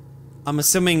fine. I'm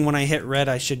assuming when I hit red,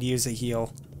 I should use a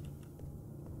heal.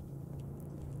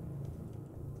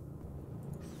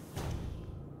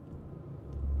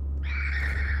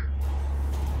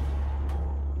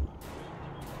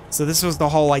 So this was the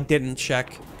hole I didn't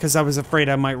check, because I was afraid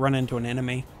I might run into an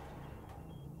enemy.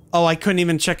 Oh, I couldn't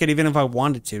even check it even if I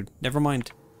wanted to. Never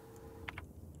mind.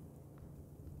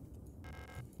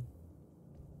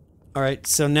 Alright,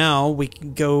 so now we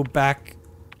can go back.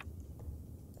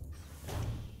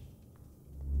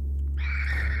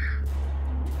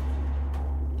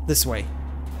 This way.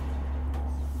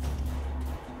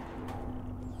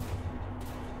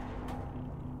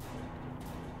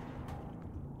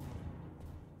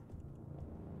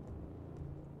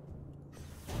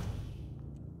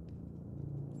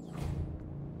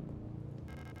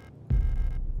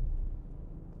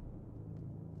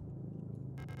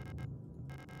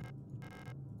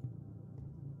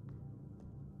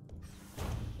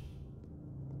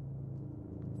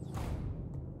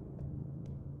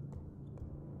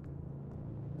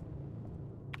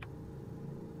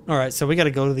 Alright, so we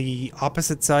gotta go to the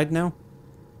opposite side now.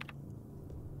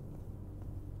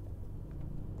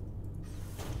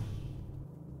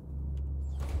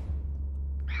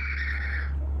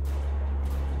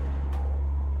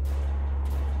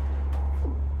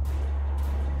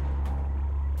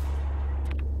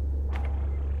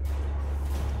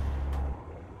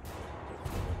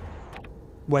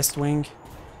 West Wing.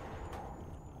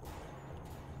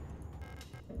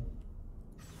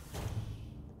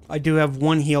 I do have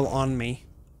one heal on me.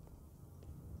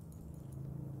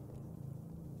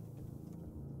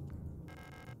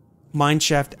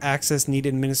 Mineshaft access need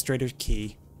administrator's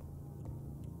key.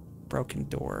 Broken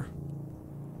door.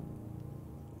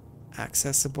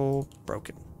 Accessible.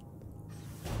 Broken.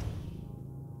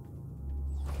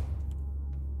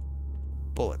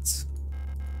 Bullets.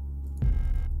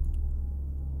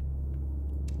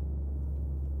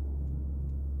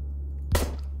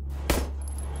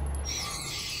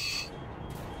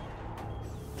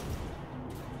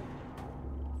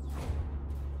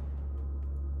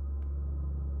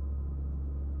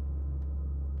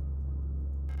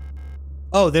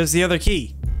 Oh, there's the other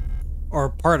key. Or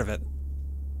part of it.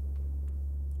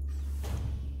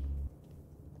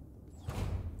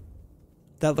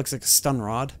 That looks like a stun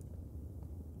rod.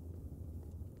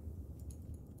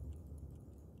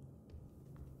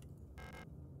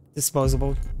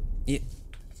 Disposable. Yep.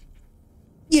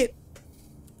 Yep.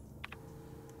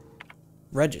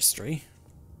 Registry.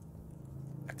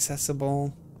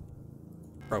 Accessible.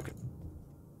 Broken.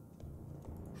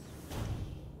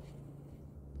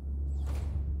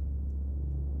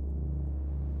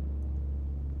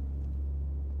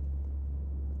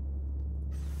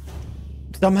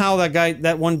 Somehow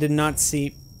that one did not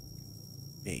see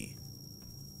me.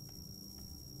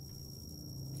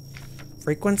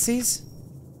 Frequencies?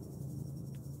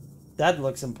 That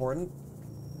looks important.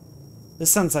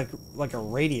 This sounds like a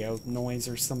radio noise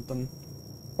or something.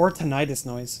 Or tinnitus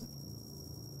noise.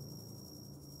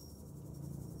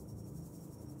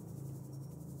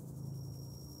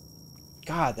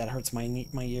 God, that hurts my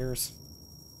ears.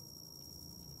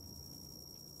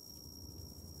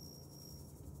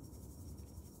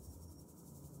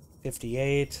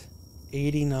 $58,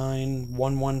 $89,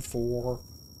 $114,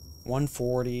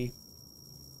 $140,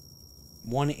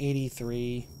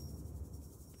 $183,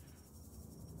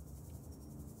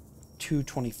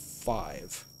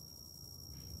 $225.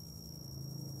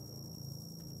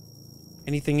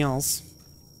 Anything else?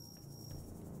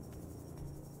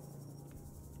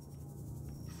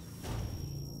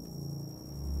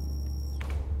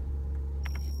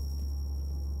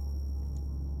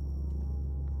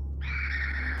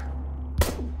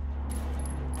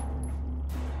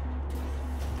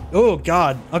 Oh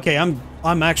God. Okay,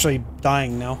 I'm actually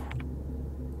dying now.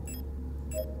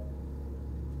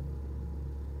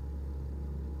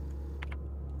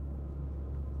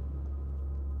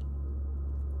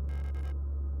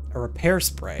 A repair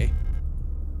spray.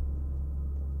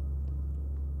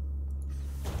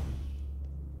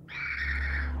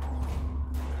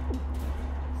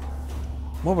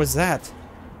 What was that?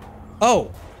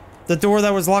 Oh, the door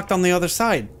that was locked on the other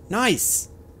side. Nice.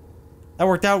 That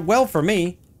worked out well for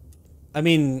me. I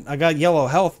mean, I got yellow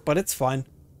health, but it's fine.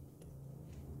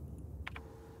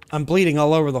 I'm bleeding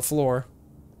all over the floor.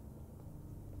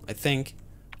 I think.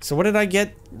 So what did I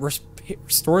get?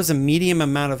 Restores a medium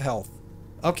amount of health.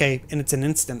 Okay, and it's an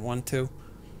instant one, too.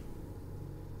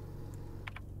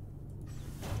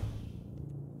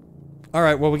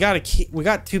 Alright, well, we got a key. We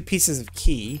got 2 pieces of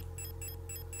key.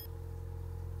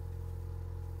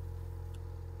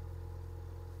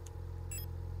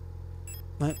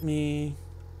 Let me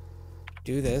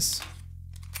do this.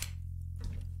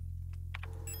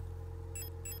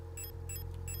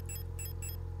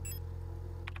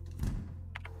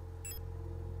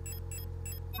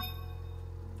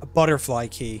 A butterfly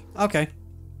key. Okay.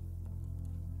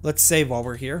 Let's save while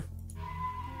we're here.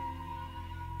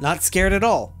 Not scared at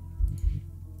all.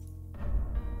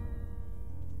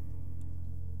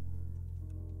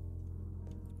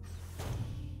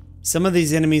 Some of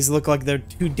these enemies look like they're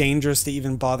too dangerous to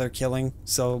even bother killing,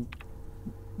 so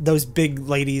those big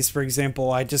ladies, for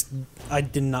example, I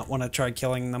did not want to try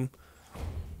killing them.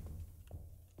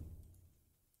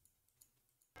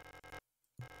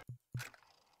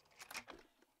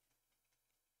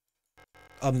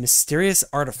 A mysterious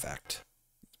artifact.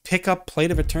 Pick up Plate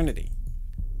of Eternity.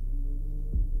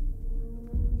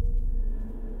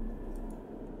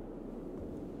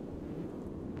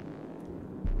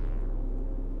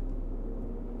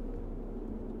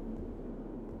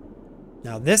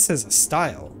 Now this is a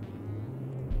style.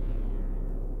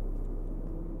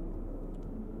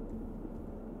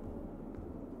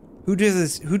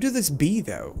 Who do this be,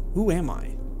 though? Who am I?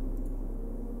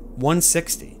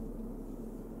 160.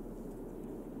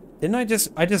 Didn't I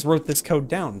just wrote this code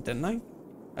down, didn't I?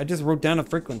 I just wrote down a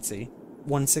frequency.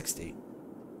 160.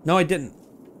 No, I didn't.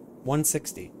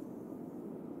 160.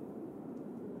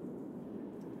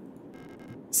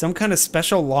 Some kind of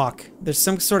special lock. There's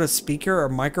some sort of speaker or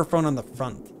microphone on the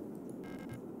front.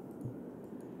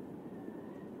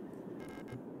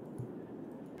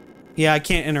 Yeah, I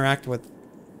can't interact with...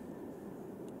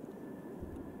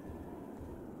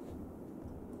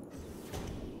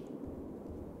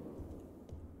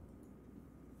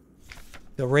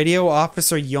 The radio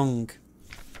officer Young.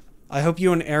 I hope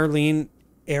you and Ariane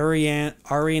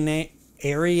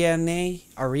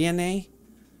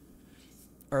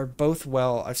are both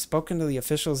well. I've spoken to the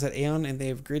officials at Aeon and they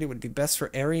have agreed it would be best for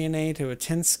Ariane to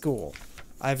attend school.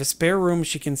 I have a spare room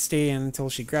she can stay in until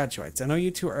she graduates. I know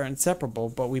you two are inseparable,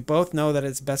 but we both know that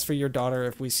it's best for your daughter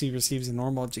if she receives a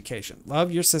normal education.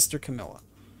 Love, your sister Camilla.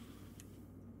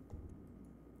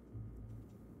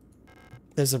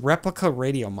 There's a replica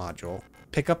radio module.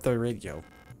 Pick up the radio.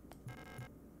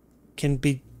 Can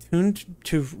be tuned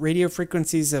to radio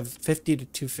frequencies of 50 to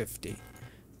 250.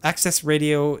 Access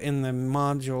radio in the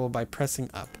module by pressing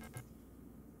up.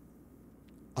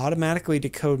 Automatically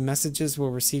decode messages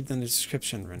will receive in the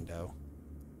description window.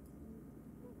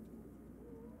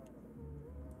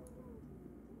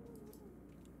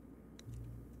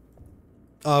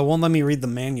 It won't let me read the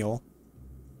manual.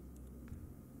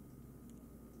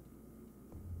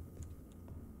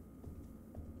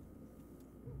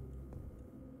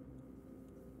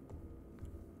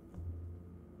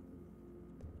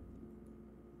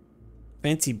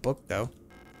 Fancy book, though.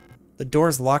 The door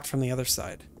is locked from the other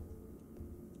side.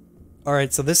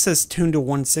 Alright, so this says tuned to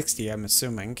 160, I'm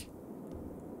assuming.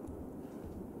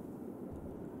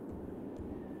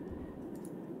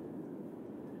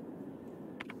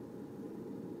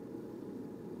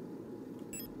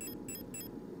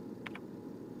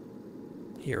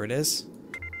 Here it is.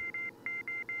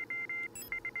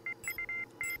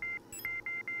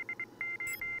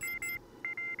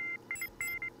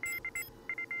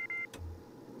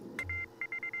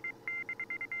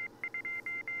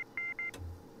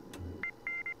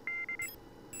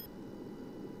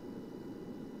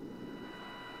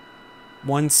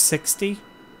 $160.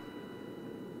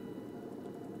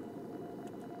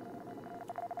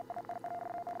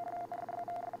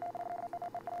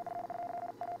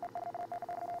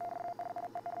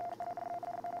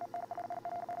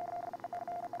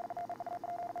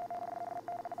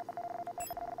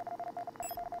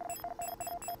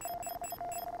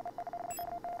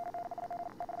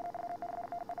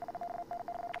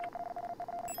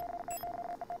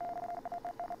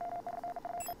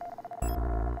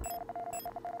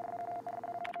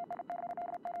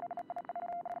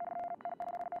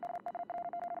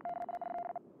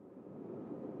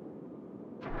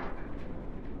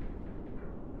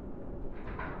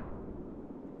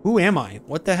 Who am I?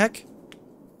 What the heck?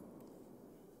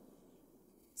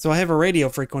 So I have a radio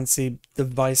frequency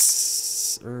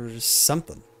device or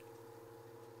something.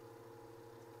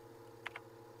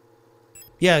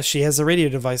 Yeah, she has a radio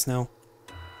device now.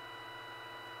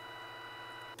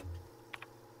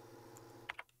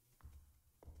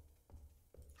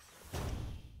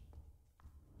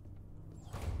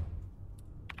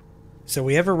 So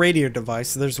we have a radio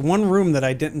device. There's one room that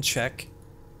I didn't check.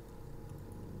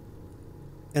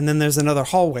 And then there's another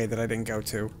hallway that I didn't go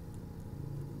to.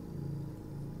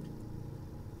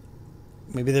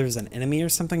 Maybe there was an enemy or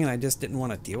something and I just didn't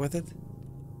want to deal with it?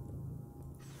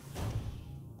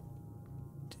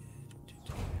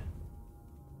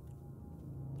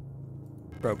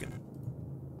 Broken.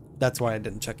 That's why I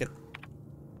didn't check it.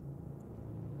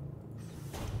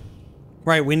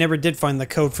 Right, we never did find the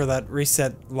code for that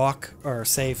reset lock or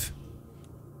safe.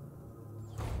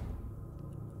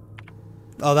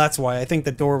 Oh, that's why. I think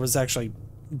the door was actually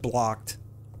blocked.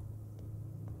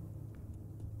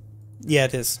 Yeah,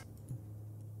 it is.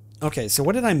 Okay, so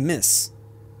what did I miss?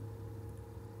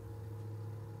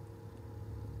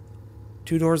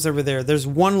 Two doors over there. There's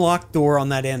one locked door on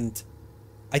that end.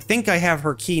 I think I have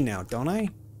her key now, don't I?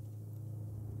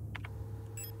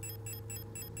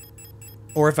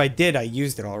 Or if I did, I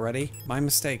used it already. My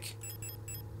mistake.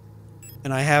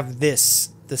 And I have this.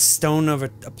 The stone of a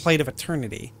plate of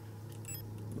eternity.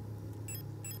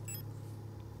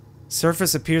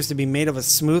 Surface appears to be made of a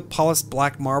smooth, polished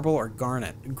black marble or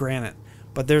granite.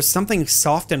 But there's something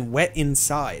soft and wet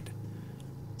inside.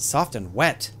 Soft and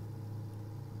wet?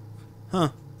 Huh.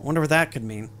 I wonder what that could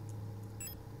mean.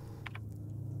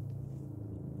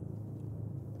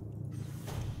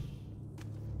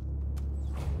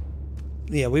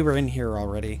 Yeah, we were in here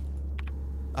already.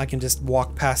 I can just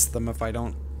walk past them if I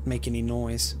don't make any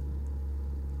noise.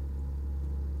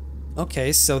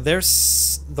 Okay, so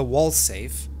there's the wall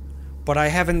safe. But I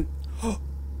haven't...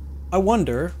 I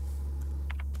wonder...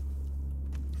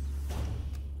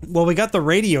 Well, we got the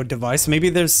radio device. Maybe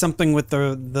there's something with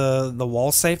the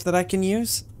wall safe that I can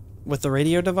use? With the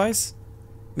radio device?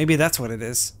 Maybe that's what it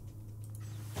is.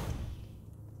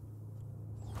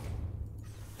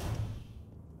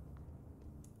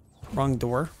 Wrong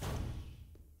door.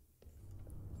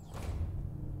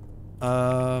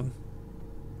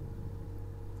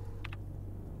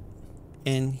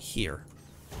 In here.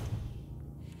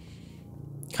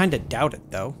 Kinda doubt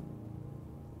it, though.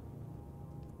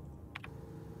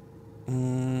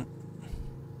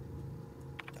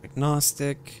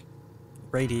 Diagnostic.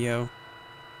 Radio.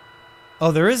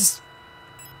 Oh, there's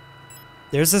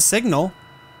a signal.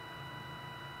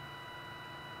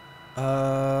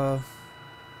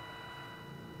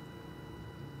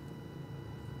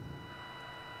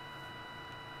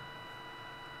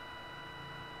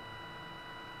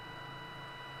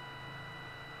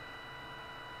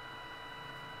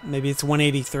 Maybe it's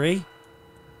 183?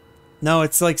 No,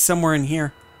 it's like somewhere in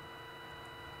here.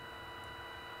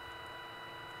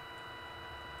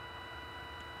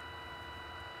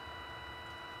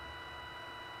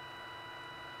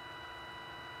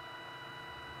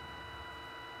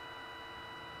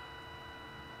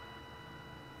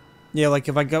 Yeah, like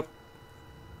if I go...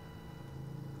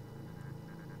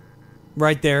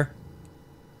 Right there.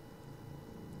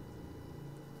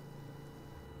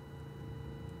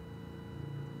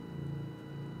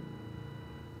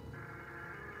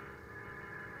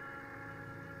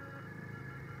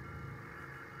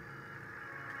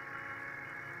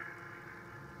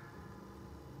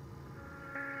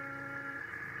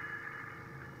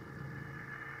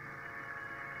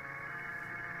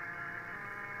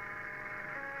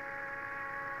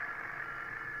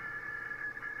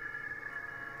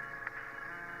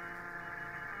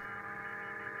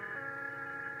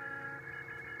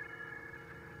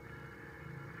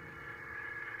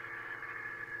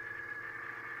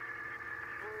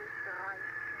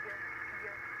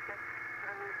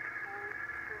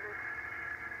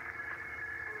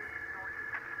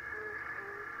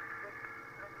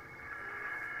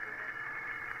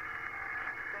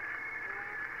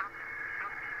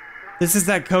 This is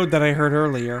that code that I heard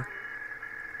earlier.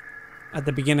 At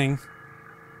the beginning.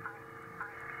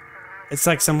 It's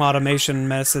like some automation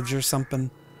message or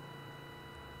something.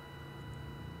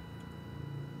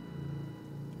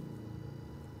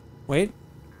 Wait.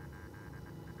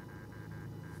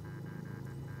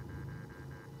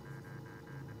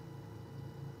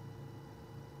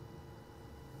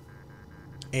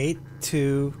 Eight,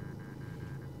 2,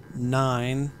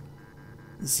 9,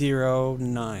 0,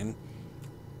 9.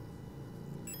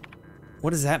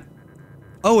 What is that?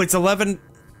 Oh, it's 11.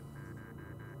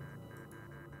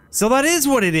 So that is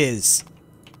what it is.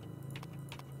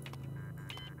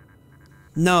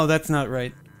 No, that's not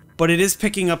right. But it is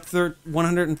picking up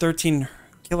 113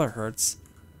 kilohertz.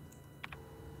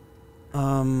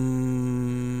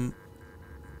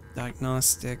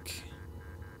 Diagnostic.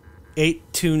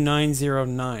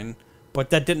 82909.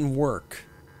 But that didn't work.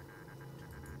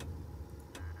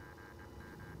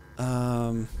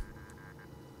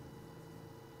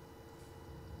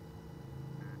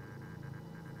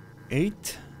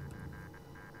 8.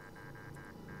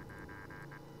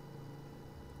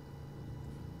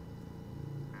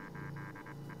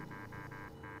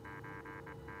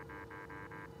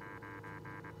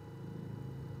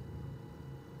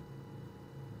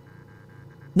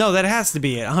 No, that has to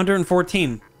be it.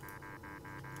 114.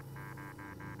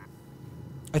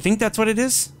 I think that's what it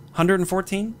is.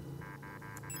 114?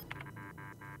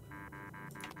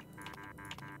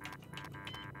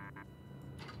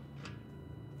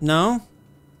 No?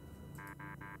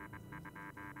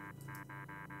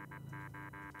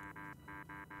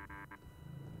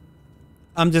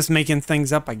 I'm just making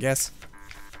things up, I guess.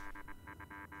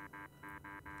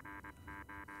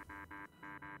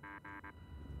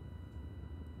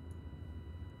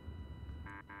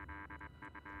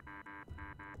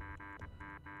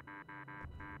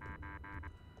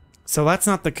 So that's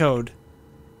not the code.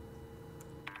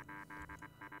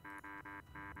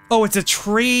 Oh, it's a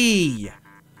tree!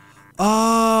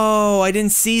 Oh, I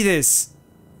didn't see this.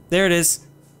 There it is.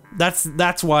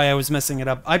 That's why I was messing it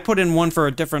up. I put in one for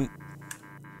a different...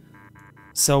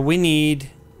 So we need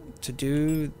to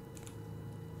do...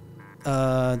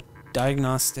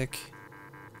 diagnostic.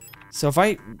 So if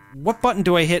I... What button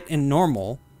do I hit in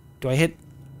normal? Do I hit...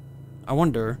 I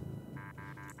wonder...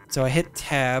 So I hit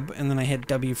tab, and then I hit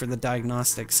W for the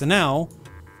diagnostic. So now,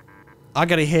 I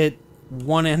gotta hit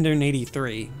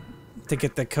 183 to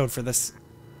get the code for this.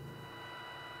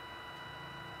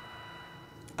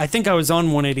 I think I was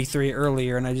on 183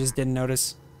 earlier and I just didn't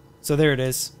notice. So there it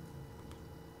is.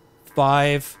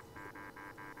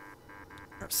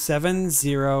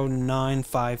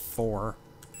 70954.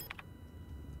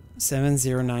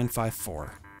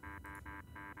 70954.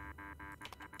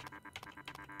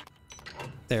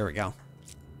 There we go.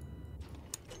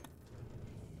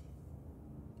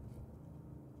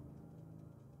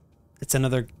 It's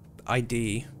another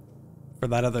ID for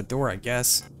that other door, I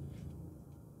guess.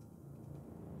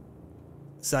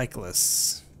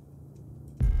 Signalis.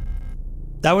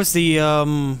 That was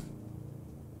the,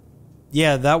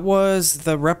 yeah, that was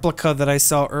the replica that I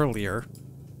saw earlier.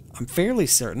 I'm fairly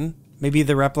certain. Maybe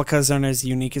the replicas aren't as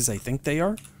unique as I think they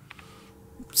are.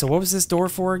 So what was this door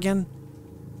for again?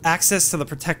 Access to the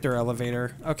protector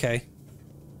elevator. Okay.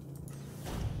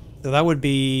 So that would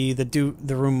be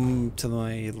the room to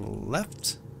my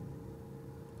left.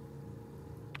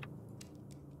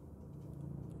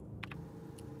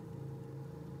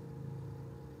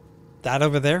 That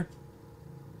over there?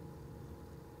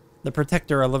 The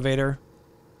protector elevator.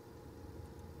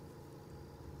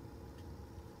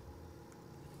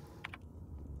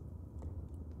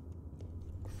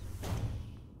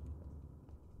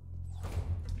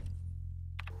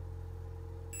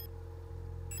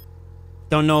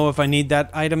 Don't know if I need that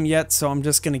item yet, so I'm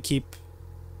just gonna keep...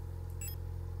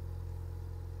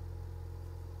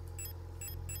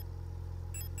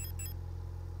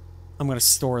 I'm gonna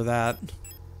store that.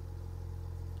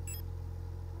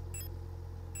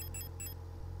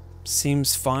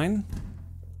 Seems fine.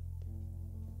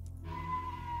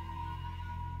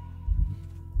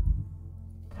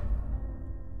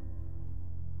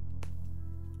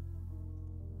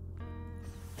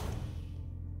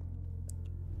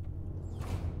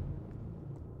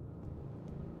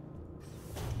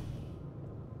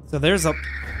 So there's a...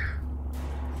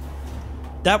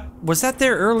 Was that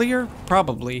there earlier?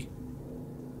 Probably.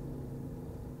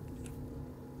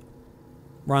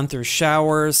 Run through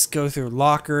showers, go through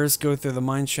lockers, go through the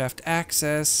mineshaft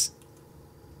access.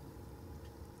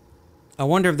 I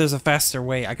wonder if there's a faster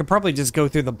way. I could probably just go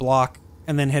through the block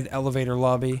and then hit elevator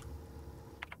lobby.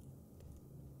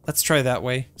 Let's try that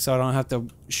way, so I don't have to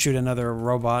shoot another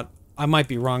robot. I might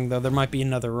be wrong, though. There might be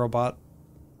another robot.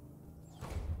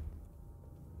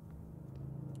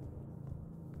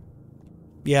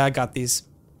 Yeah, I got these.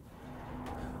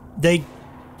 They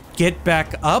get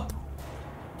back up?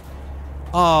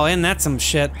 Oh, and that's some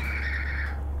shit.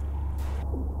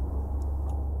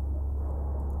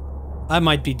 I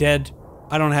might be dead.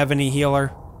 I don't have any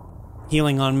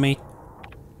healing on me.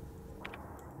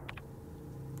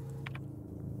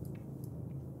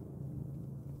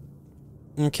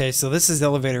 Okay, so this is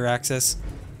elevator access.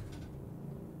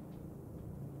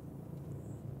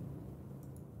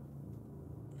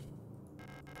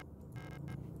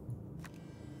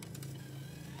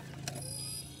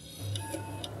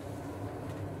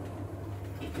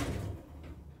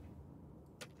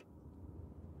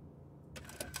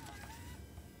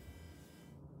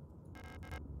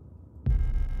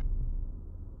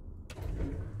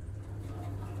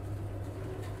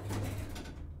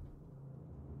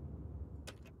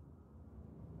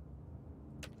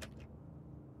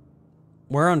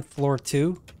 We're on floor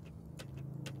 2.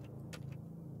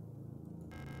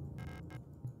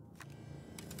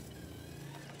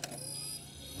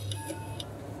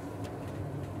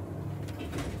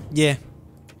 Yeah.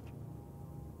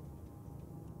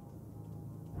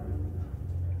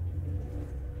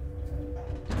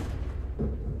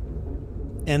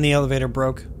 And the elevator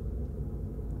broke.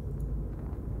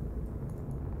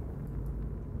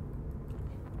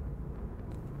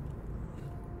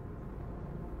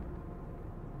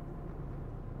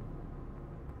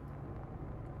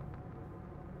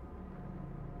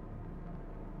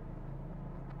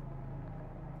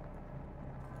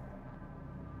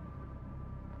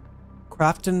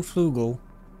 Crafton Flugel.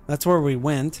 That's where we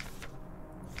went.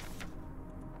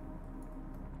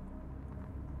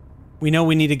 We know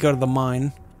we need to go to the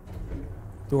mine.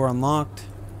 Door unlocked.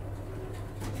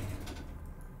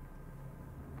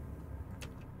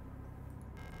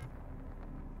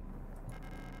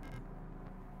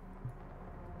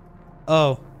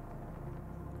 Oh.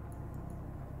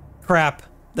 Crap.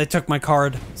 They took my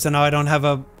card, so now I don't have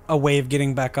a way of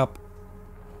getting back up.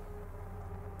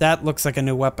 That looks like a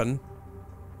new weapon.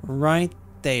 Right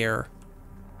there.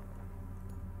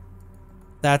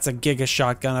 That's a Giga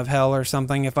Shotgun of hell or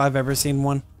something, if I've ever seen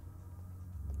one.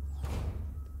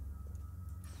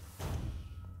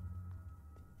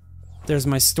 There's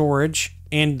my storage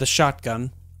and the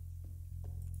shotgun.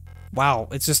 Wow,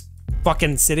 it's just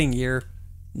fucking sitting here.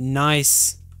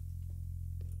 Nice.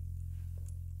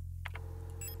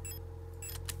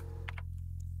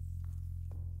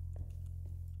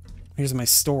 Here's my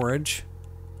storage.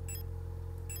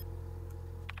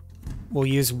 We'll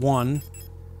use one.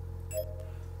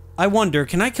 I wonder,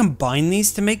 can I combine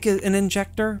these to make an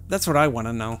injector? That's what I want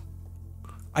to know.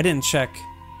 I didn't check.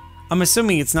 I'm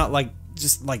assuming it's not like,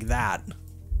 just like that.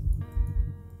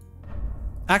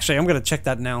 Actually, I'm gonna check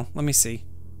that now. Let me see.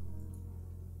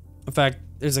 In fact,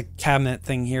 there's a cabinet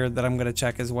thing here that I'm gonna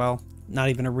check as well. Not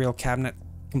even a real cabinet.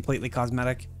 Completely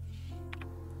cosmetic.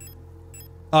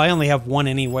 Oh, I only have one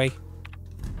anyway.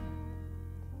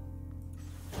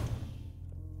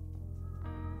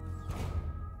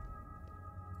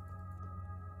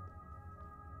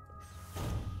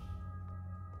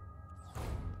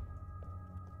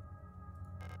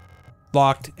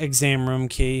 Locked exam room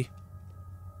key.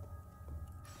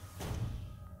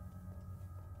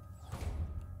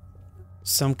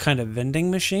 Some kind of vending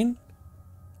machine?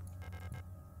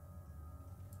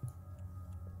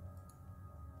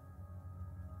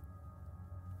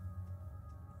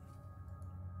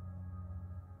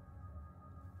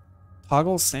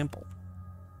 Toggle sample.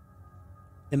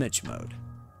 Image mode.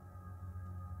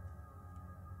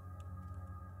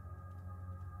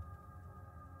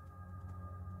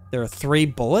 There are 3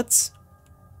 bullets?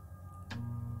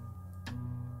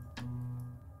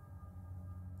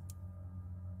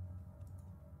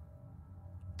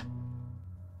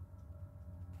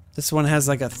 This one has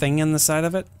like a thing in the side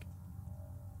of it?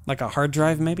 Like a hard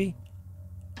drive, maybe?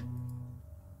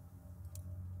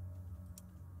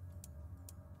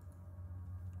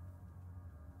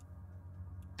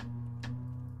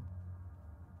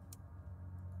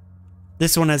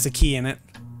 This one has a key in it.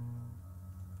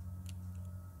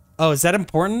 Oh, is that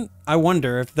important? I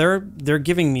wonder if they're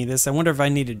giving me this. I wonder if I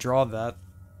need to draw that.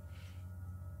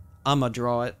 I'ma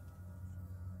draw it.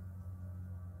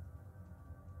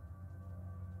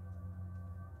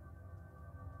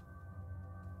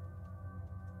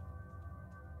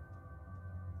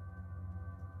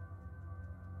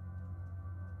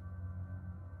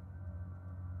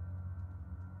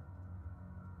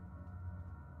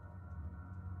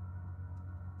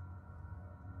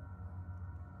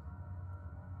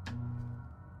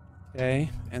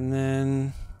 Okay, and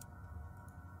then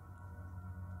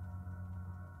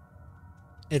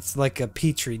it's like a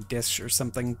petri dish or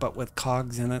something, but with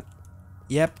cogs in it.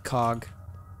 Yep, cog.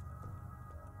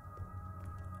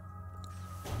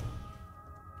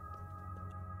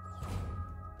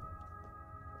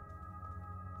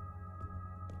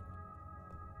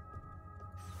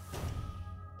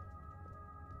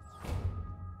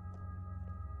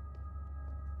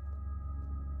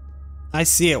 I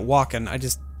see it walking, I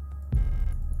just...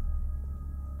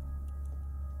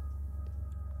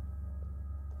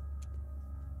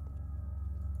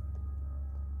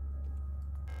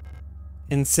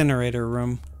 Incinerator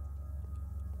room.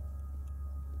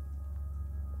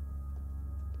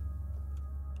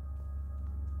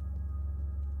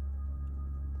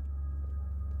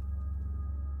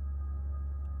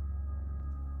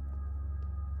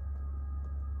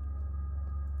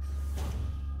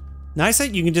 Nice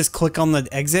that you can just click on the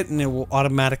exit and it will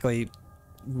automatically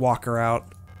walk her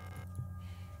out.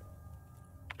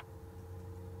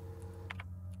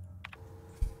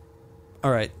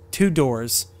 Alright, 2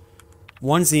 doors.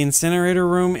 One's the incinerator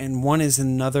room and one is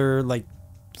another, like,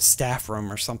 staff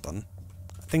room or something.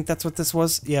 I think that's what this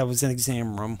was. Yeah, it was an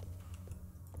exam room.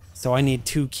 So I need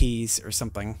 2 keys or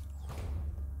something.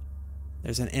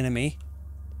 There's an enemy.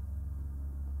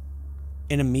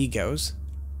 Enemigos.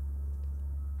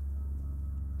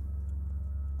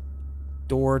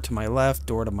 Door to my left,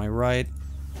 door to my right.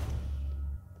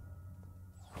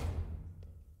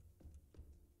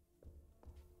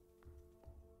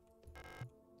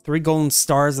 Three golden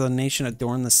stars of the nation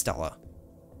adorn the stela.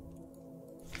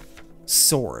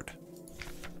 Sword.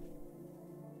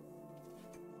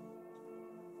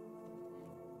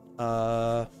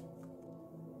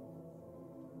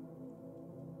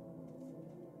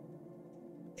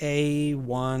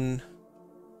 A1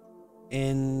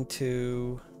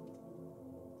 into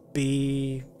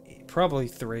B, probably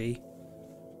 3.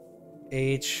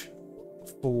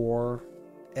 H4,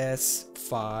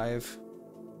 S5,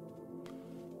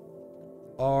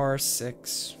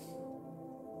 R6,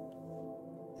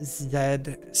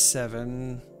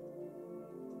 Z7,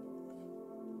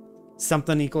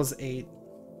 something equals 8,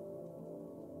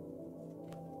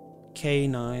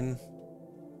 K9,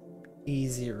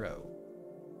 E0.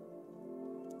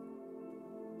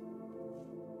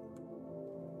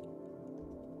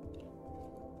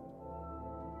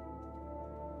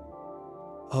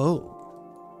 Oh.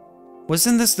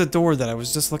 Wasn't this the door that I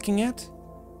was just looking at?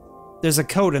 There's a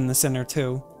code in the center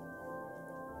too.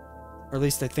 Or at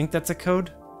least I think that's a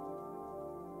code.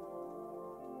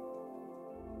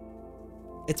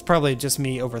 It's probably just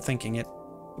me overthinking it.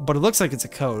 But it looks like it's a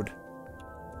code.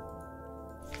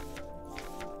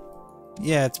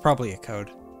 Yeah, it's probably a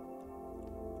code.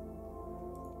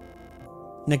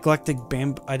 Neglected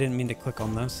bamboo. I didn't mean to click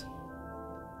on those.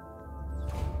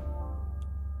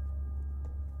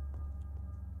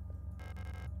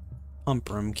 Pump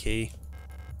room key.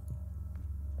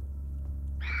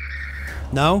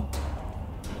 No?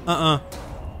 I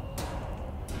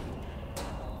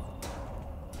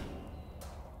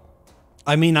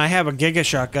mean, I have a Giga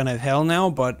Shotgun of hell now,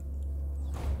 but...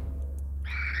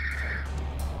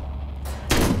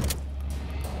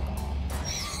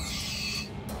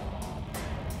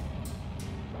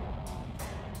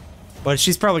 But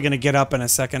she's probably gonna get up in a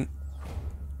second.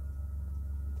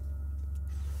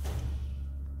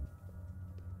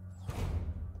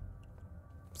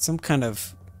 Some kind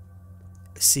of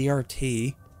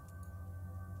CRT.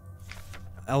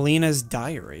 Alina's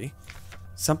diary.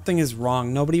 Something is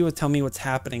wrong. Nobody would tell me what's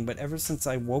happening, but ever since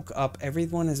I woke up,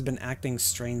 everyone has been acting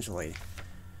strangely.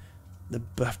 The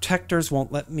protectors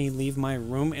won't let me leave my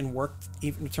room and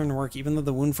return to work, even though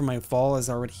the wound from my fall is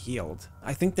already healed.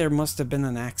 I think there must have been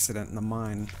an accident in the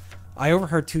mine. I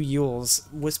overheard two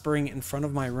Yules whispering in front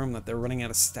of my room that they're running out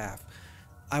of staff.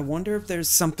 I wonder if there's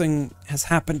something has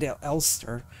happened to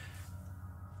Elster.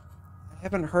 I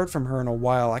haven't heard from her in a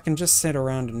while. I can't just sit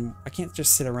around and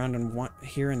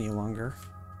hear any longer.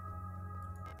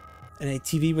 And a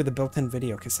TV with a built-in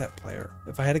video cassette player.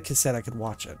 If I had a cassette, I could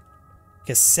watch it.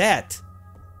 Cassette?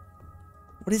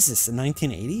 What is this, the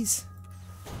 1980s?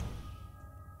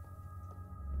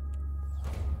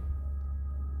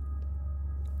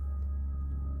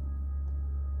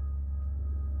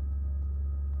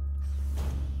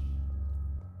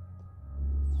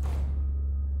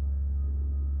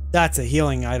 That's a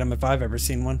healing item if I've ever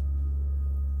seen one.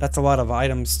 That's a lot of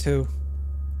items too.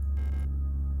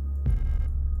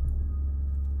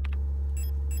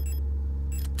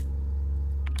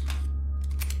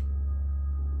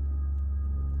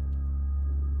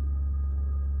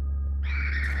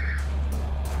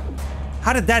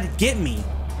 How did that get me?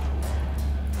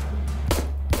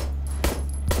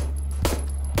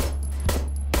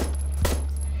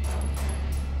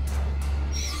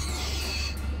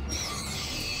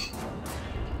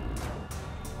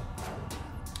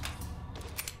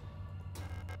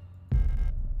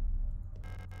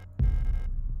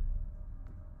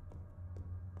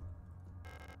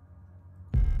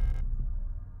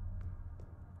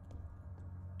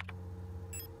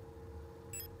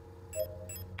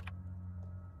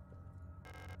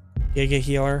 Giga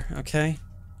healer, okay.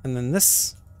 And then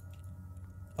this...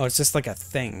 Oh, it's just like a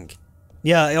thing.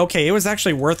 Yeah, okay, it was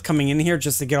actually worth coming in here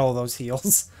just to get all those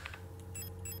heals.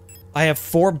 I have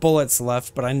 4 bullets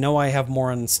left, but I know I have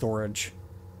more in storage.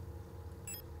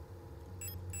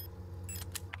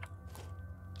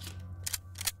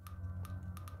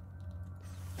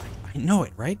 I know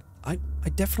it, right? I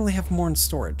definitely have more in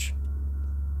storage.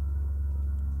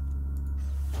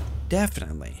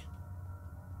 Definitely.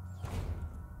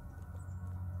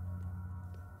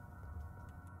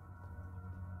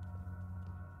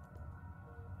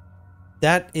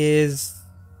 That is...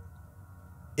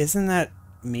 Isn't that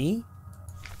me?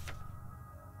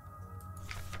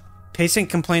 Patient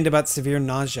complained about severe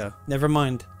nausea. Never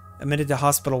mind. Admitted to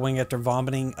hospital wing after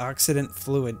vomiting oxidant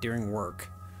fluid during work.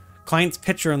 Client's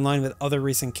picture in line with other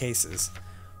recent cases.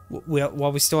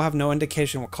 While we still have no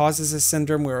indication what causes this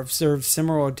syndrome, we observed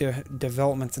similar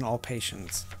developments in all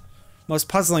patients. Most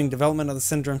puzzling, development of the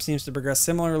syndrome seems to progress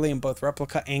similarly in both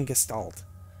replica and gestalt.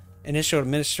 Initial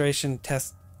administration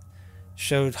tests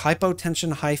showed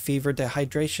hypotension, high fever,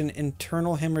 dehydration,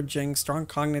 internal hemorrhaging, strong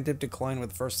cognitive decline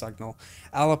with the first signal,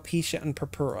 alopecia, and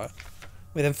purpura.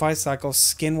 Within 5 cycles,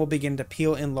 skin will begin to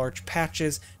peel in large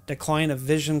patches, decline of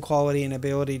vision quality and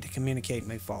ability to communicate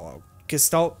may follow.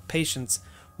 Gestalt patients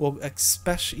will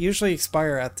usually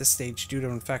expire at this stage due to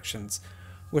infections,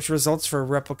 which results for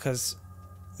replicas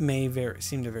may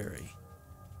seem to vary.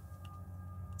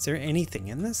 Is there anything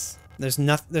in this?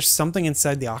 There's something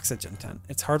inside the oxygen tent.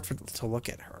 It's hard to look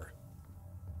at her.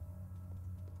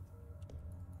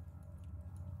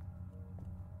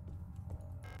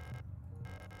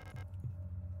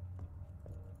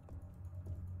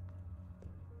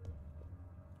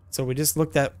 So we just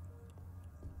looked at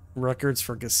records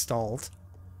for Gestalt.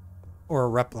 Or a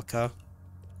replica.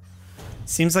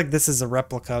 Seems like this is a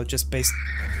replica, just based...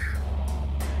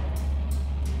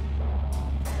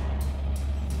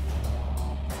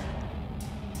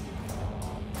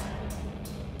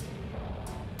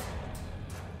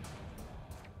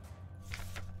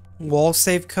 Wall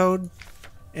save code.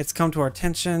 It's come to our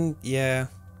attention. Yeah.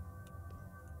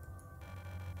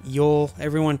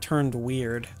 Everyone turned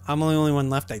weird. I'm the only one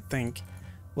left, I think.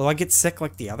 Will I get sick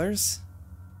like the others?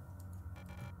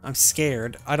 I'm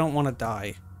scared. I don't want to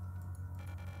die.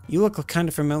 You look kind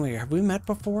of familiar. Have we met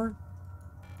before?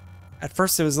 At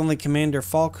first it was only Commander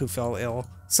Falk who fell ill.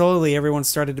 Slowly everyone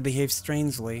started to behave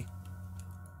strangely.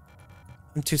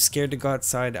 I'm too scared to go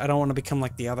outside. I don't want to become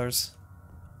like the others.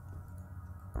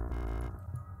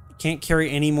 Can't carry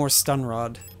any more stun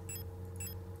rod.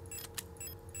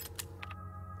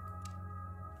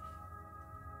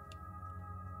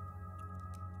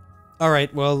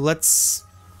 Alright, well, let's...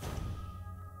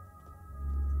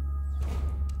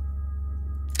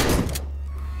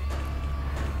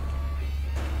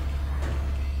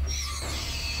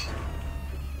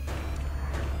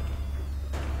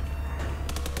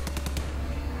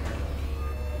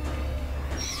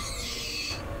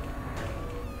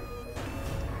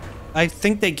 I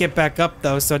think they get back up,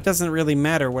 though, so it doesn't really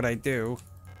matter what I do.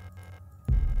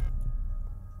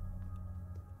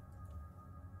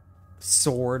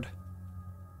 Sword.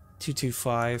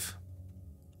 225.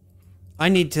 I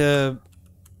need to...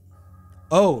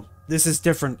 Oh, this is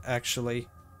different, actually.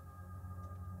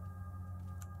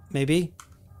 Maybe?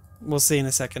 We'll see in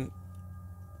a second.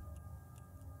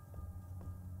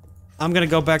 I'm gonna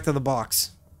go back to the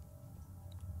box.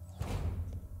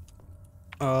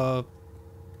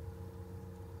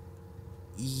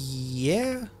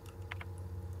 Yeah.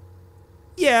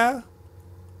 Yeah.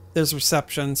 There's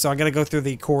reception, so I gotta go through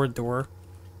the corridor.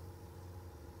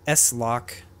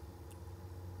 S-lock.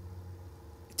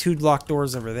 2 locked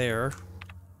doors over there.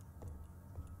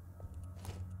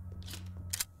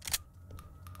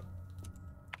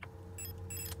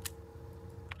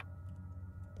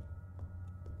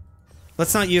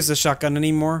 Let's not use the shotgun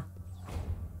anymore.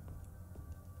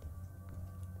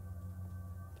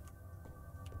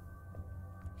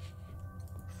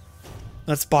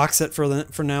 Let's box it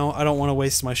for now. I don't want to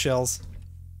waste my shells.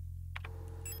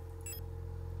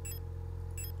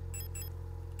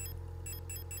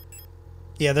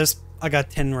 Yeah, I got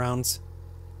 10 rounds.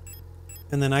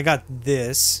 And then I got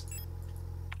this.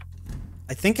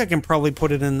 I think I can probably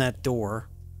put it in that door.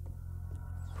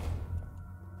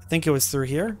 I think it was through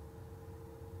here.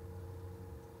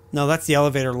 No, that's the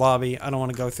elevator lobby. I don't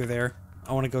want to go through there.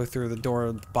 I want to go through the door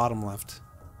at the bottom left.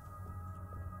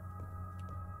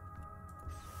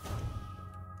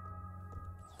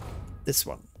 This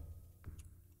one.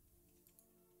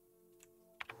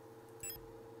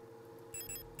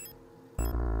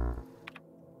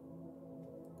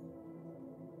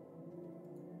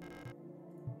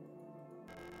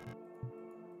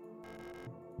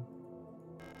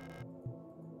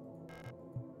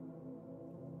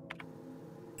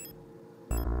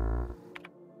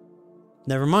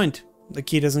 Never mind. The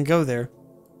key doesn't go there.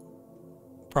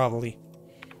 Probably.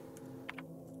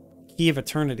 Key of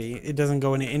Eternity. It doesn't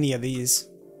go into any of these.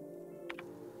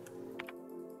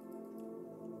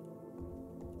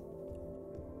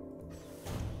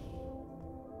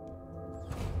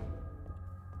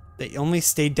 They only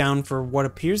stay down for what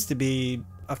appears to be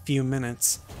a few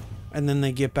minutes. And then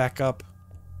they get back up.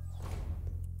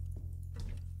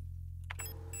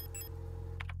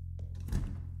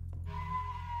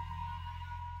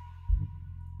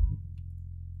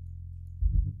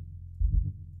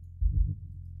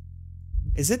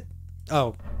 Is it?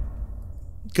 Oh.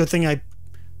 Good thing I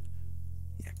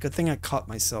caught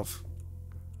myself.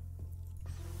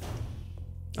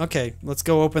 Okay, let's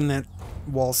go open that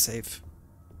wall safe.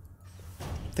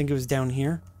 I think it was down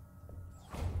here.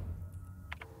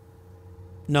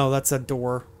 No, that's a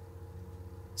door.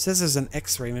 It says there's an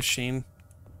X-ray machine.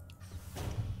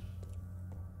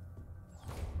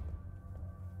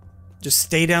 Just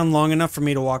stay down long enough for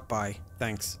me to walk by.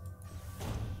 Thanks.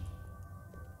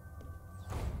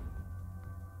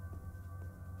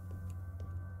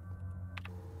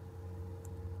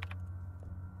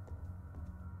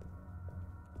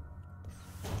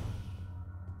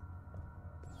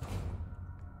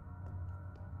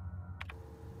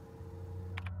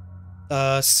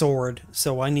 Sword.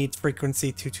 So I need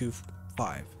frequency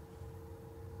 225.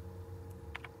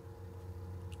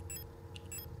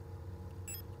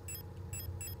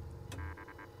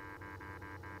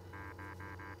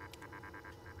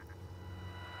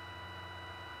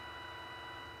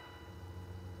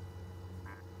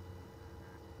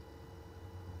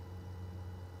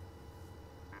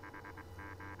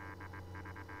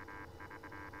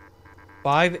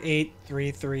 Five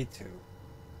 8-3-3-2.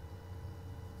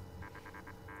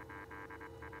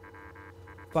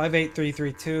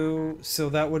 58332, so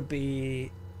that would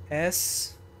be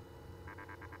S.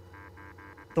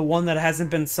 The one that hasn't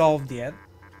been solved yet.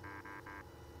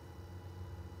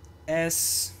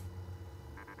 S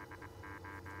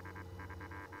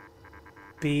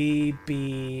B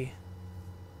B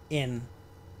N.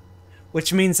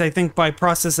 Which means I think by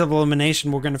process of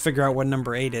elimination we're going to figure out what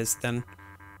number 8 is then.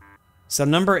 So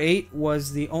number 8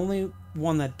 was the only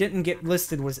one that didn't get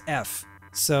listed was F.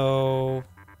 So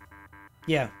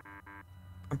yeah.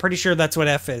 I'm pretty sure that's what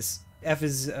F is. F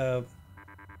is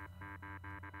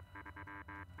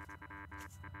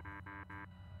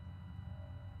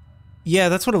yeah,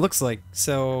 that's what it looks like.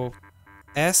 So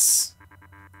S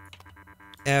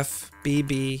F B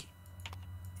B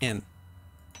N.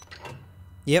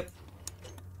 Yep.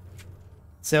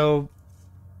 So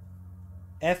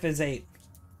F is 8.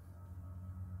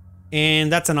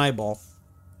 And that's an eyeball.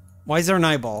 Why is there an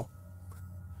eyeball?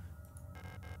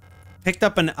 Picked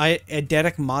up an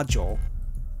eidetic module.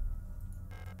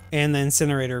 And the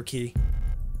incinerator key.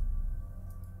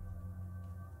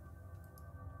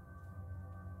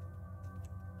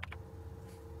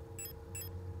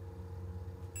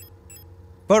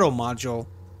 Photo module.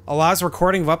 Allows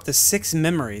recording of up to 6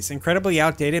 memories. Incredibly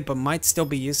outdated, but might still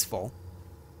be useful.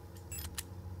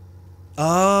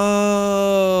 Oh.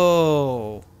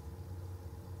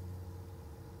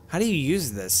 How do you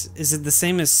use this? Is it the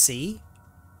same as C?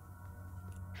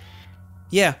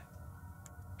 Yeah.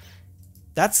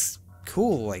 That's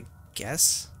cool, I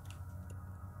guess.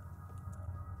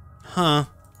 Huh.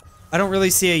 I don't really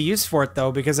see a use for it,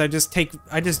 though, because I just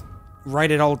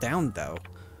write it all down, though.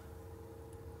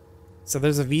 So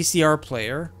there's a VCR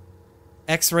player,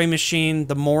 X-ray machine,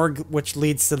 the morgue, which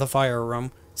leads to the fire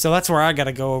room. So that's where I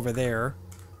gotta go over there.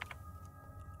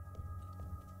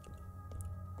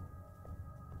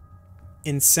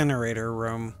 Incinerator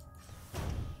room.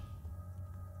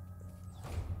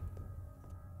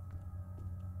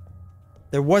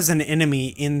 There was an enemy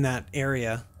in that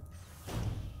area.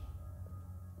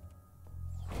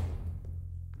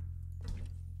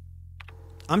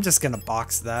 I'm just gonna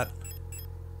box that.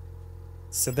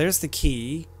 So there's the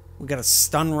key. We got a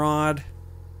stun rod.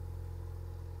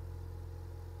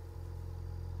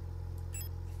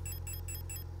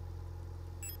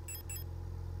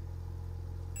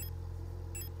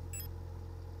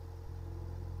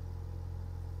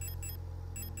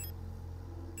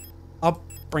 I'll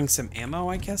bring some ammo,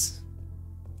 I guess.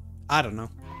 I don't know.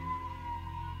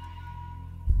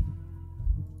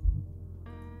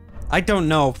 I don't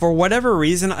know. For whatever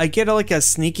reason, I get like a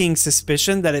sneaking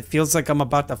suspicion that it feels like I'm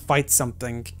about to fight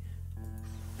something.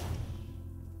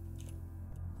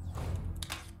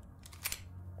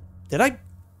 Did I?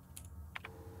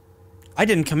 I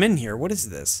didn't come in here. What is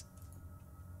this?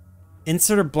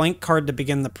 Insert a blank card to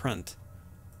begin the print.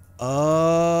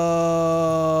 Oh,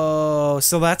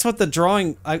 so that's what the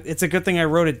drawing... it's a good thing I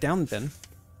wrote it down then.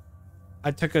 I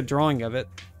took a drawing of it.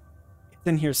 It's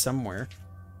in here somewhere.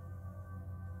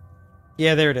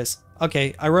 Yeah, there it is.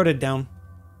 Okay, I wrote it down.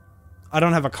 I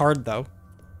don't have a card, though.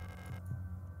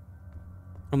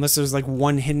 Unless there's, like,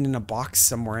 one hidden in a box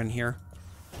somewhere in here.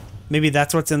 Maybe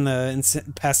that's what's in the...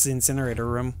 past the incinerator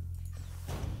room.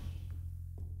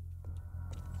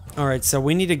 Alright, so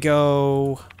we need to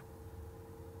go...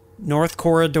 North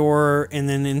corridor, and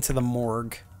then into the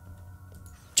morgue.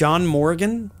 John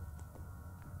Morgan?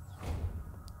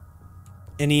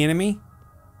 Any enemy?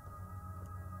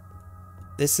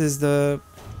 This is the...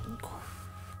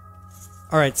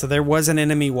 Alright, so there was an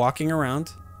enemy walking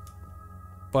around.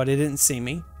 But it didn't see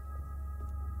me.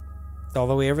 It's all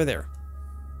the way over there.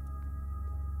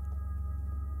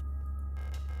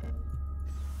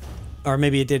 Or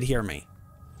maybe it did hear me.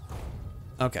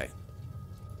 Okay.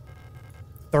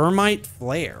 Thermite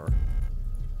flare.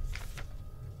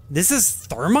 This is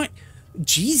thermite?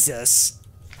 Jesus.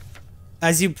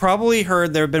 As you probably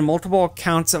heard, there have been multiple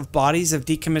accounts of bodies of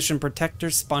decommissioned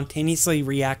protectors spontaneously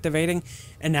reactivating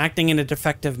and acting in a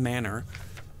defective manner.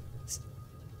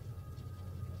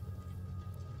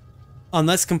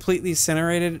 Unless completely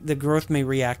incinerated, the growth may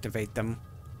reactivate them.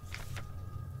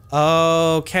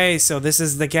 Okay, so this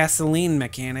is the gasoline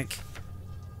mechanic.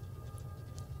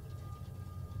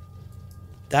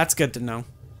 That's good to know.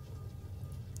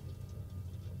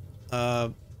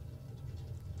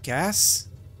 Gas?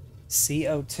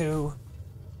 CO2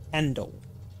 handle.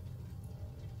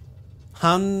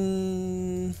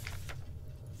 To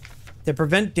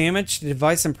prevent damage to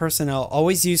device and personnel,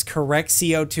 always use correct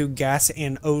CO2 gas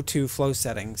and O2 flow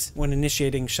settings when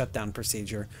initiating shutdown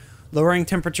procedure. Lowering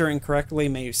temperature incorrectly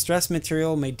may stress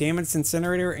material, may damage the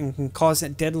incinerator, and can cause a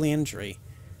deadly injury.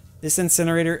 This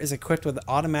incinerator is equipped with an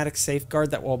automatic safeguard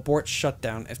that will abort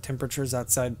shutdown if temperatures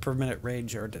outside per minute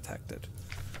range are detected.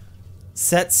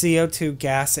 Set CO2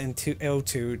 gas and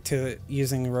O2 to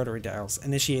using rotary dials.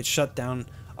 Initiate shutdown.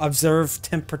 Observe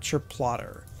temperature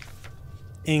plotter.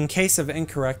 In case of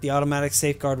incorrect, the automatic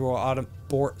safeguard will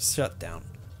abort shutdown.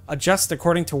 Adjust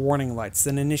according to warning lights,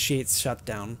 then initiate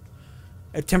shutdown.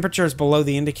 If temperature is below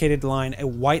the indicated line, a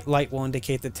white light will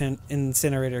indicate the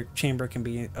incinerator chamber can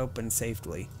be opened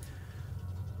safely.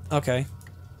 Okay.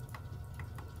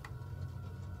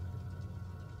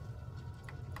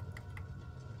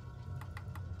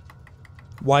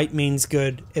 White means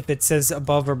good. If it says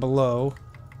above or below.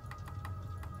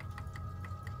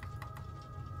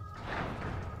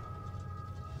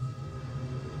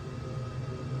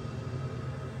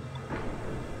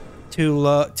 Too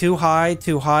low, too high,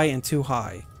 and too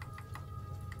high.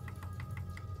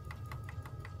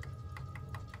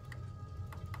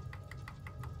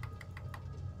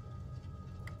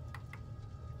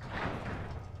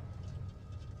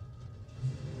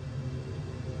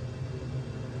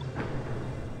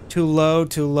 Too low,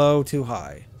 too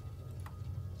high.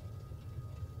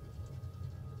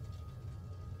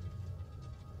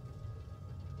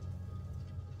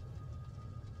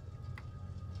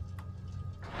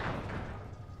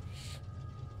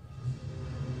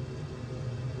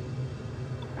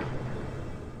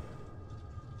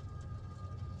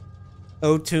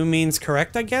 O2 means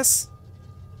correct, I guess?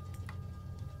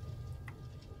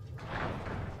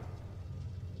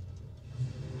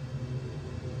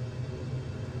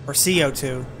 Or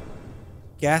CO2.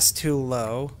 Gas too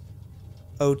low.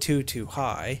 O2 too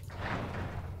high.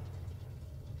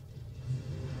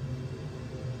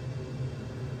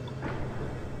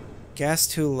 Gas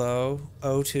too low.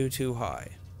 O2 too high.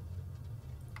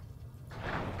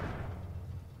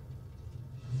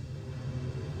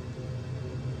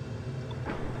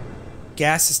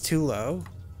 Gas is too low.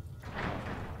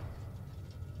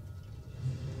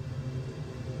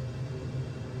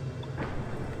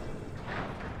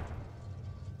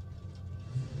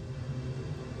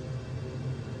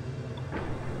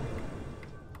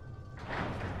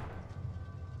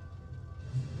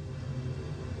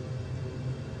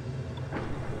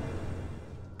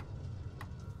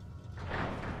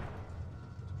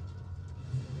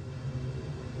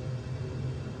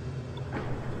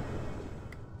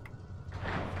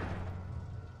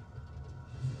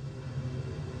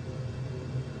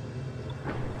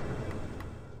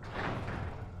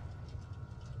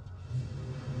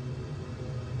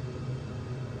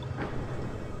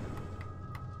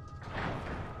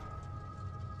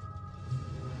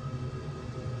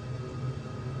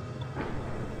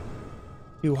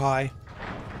 Too high.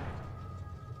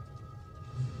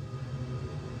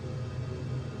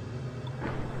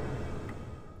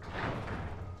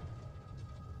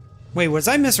 Wait, was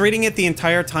I misreading it the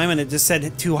entire time and it just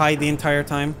said too high the entire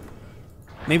time?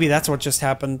 Maybe that's what just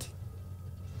happened.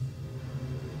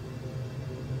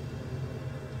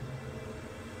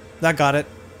 That got it.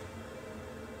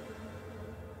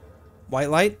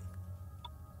 White light?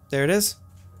 There it is.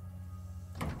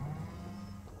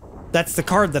 That's the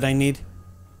card that I need.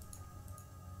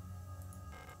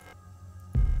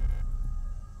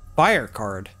 Fire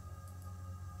card.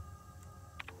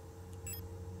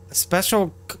 A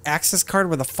special access card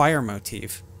with a fire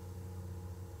motif.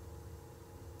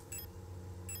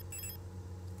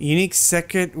 A unique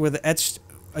circuit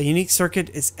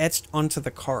is etched onto the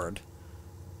card.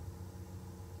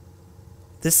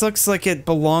 This looks like it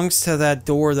belongs to that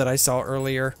door that I saw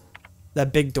earlier.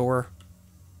 That big door.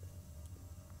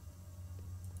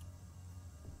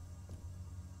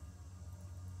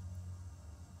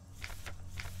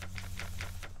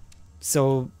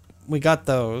 So, we got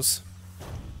those.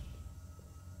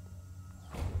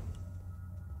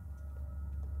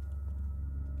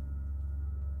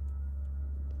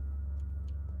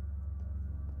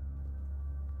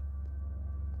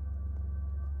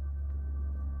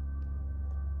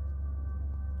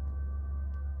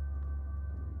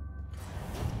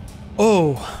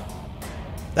 Oh,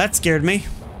 that scared me.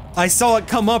 I saw it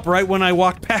come up right when I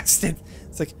walked past it.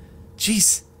 It's like,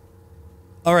 jeez.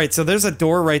 Alright, so there's a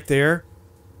door right there.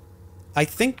 I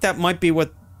think that might be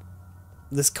what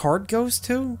this card goes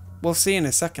to. We'll see in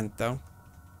a second, though.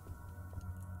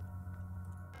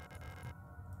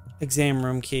 Exam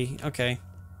room key. Okay.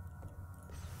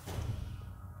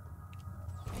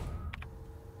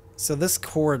 So this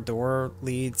corridor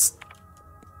leads...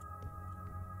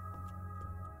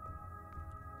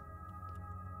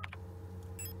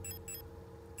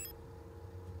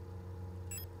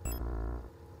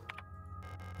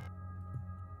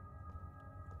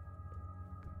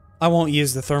 I won't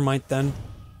use the thermite then.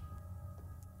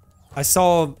 I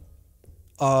saw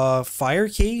a fire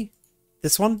key.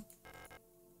 This one.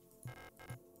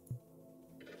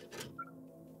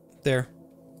 There.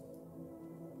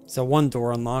 So one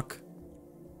door unlock.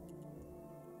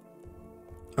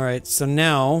 Alright, so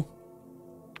now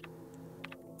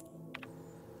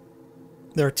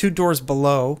there are 2 doors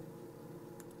below.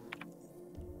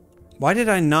 Why did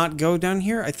I not go down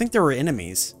here? I think there were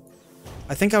enemies.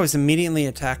 I think I was immediately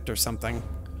attacked or something.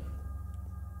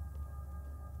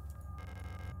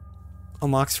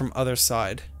 Unlocks from other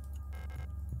side.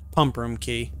 Pump room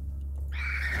key.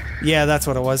 Yeah, that's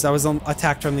what it was. I was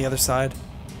attacked from the other side.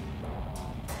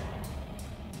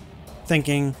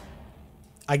 Thinking,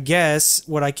 I guess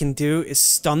what I can do is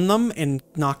stun them and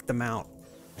knock them out.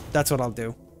 That's what I'll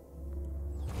do.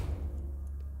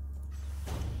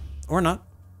 Or not.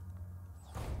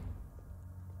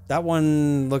 That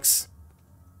one looks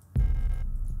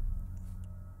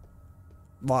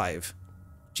live.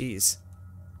 Jeez.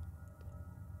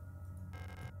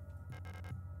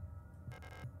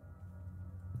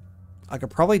 I could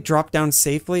probably drop down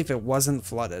safely if it wasn't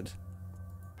flooded.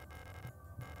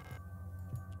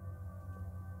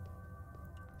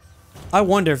 I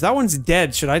wonder if that one's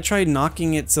dead, should I try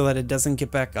knocking it so that it doesn't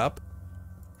get back up?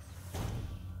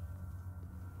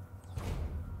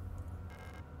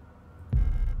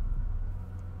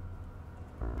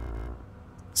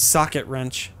 Socket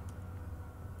wrench.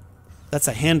 That's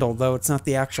a handle, though. It's not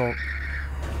the actual...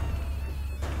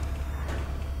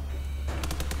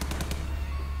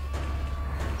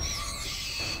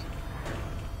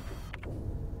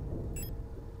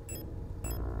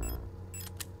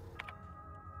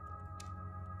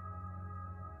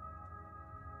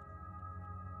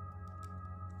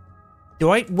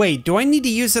 Wait, do I need to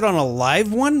use it on a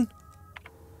live one?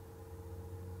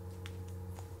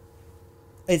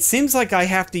 It seems like I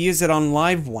have to use it on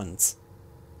live ones.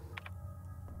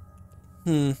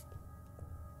 There's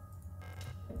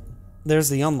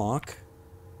the unlock.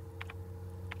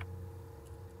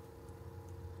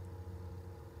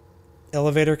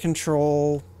 Elevator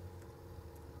control.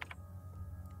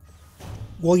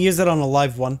 We'll use it on a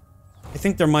live one. I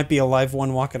think there might be a live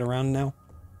one walking around now.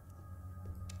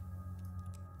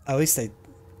 At least they...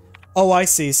 Oh, I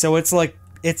see. So it's like...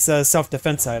 It's a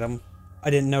self-defense item. I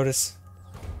didn't notice.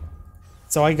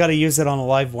 So I gotta use it on a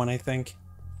live one, I think.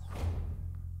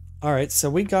 Alright, so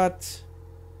we got...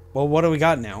 Well, what do we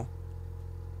got now?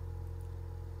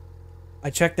 I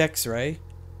checked X-ray.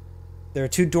 There are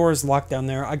 2 doors locked down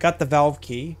there. I got the valve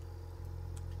key.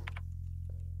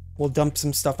 We'll dump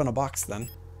some stuff in a box then.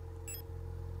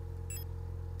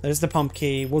 There's the pump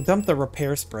key. We'll dump the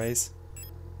repair sprays.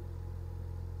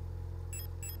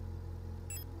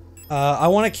 I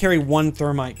want to carry 1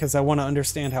 thermite because I want to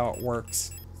understand how it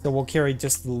works. So we'll carry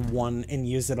just the 1 and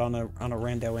use it on a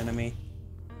rando enemy.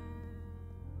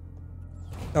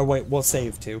 Oh wait, we'll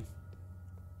save too.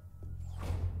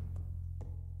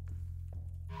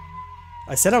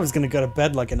 I said I was gonna go to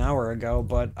bed like an hour ago,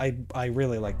 but I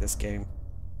really like this game.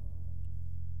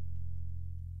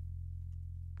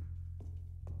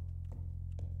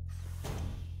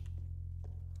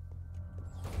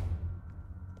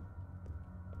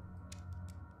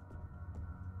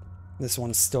 This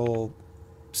one's still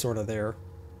sort of there.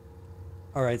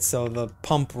 Alright, so the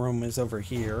pump room is over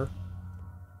here.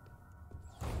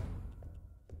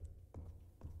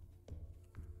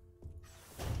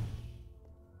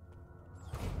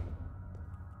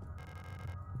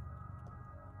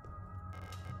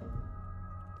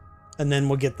 And then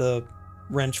we'll get the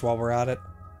wrench while we're at it.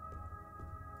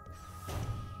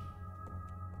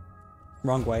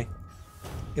 Wrong way.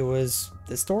 It was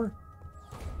this door?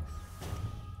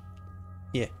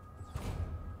 Yeah.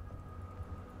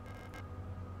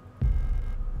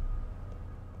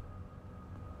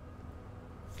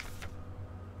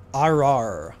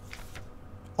 RR.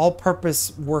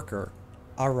 All-purpose worker.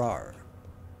 RR.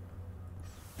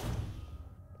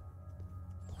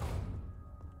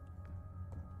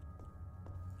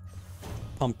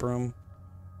 Pump room.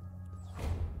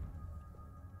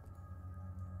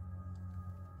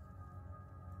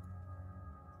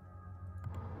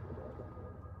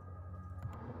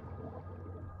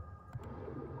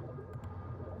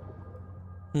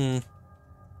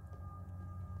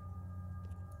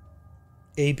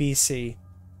 ABC.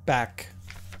 Back.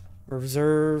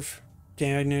 Reserve.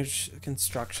 Damage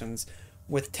constructions.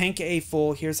 With tank A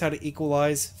full, here's how to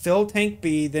equalize. Fill tank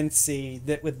B, then C,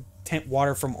 that with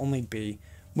water from only B.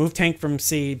 Move tank from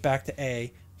C back to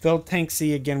A. Fill tank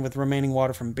C again with remaining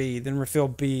water from B, then refill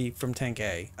B from tank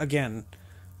A. Again.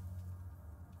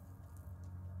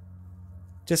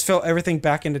 Just fill everything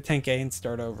back into tank A and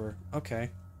start over. Okay.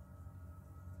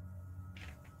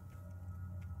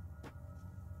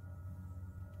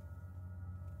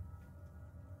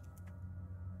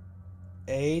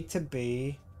 A to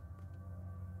B.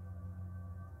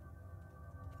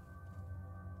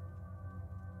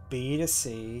 B to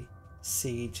C,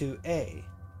 C to A.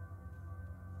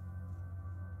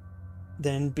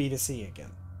 Then B to C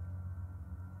again.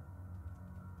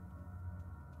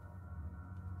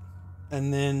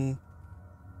 And then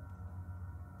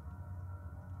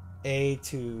A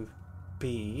to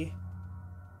B.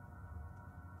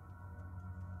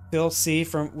 Fill C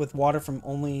with water from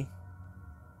only...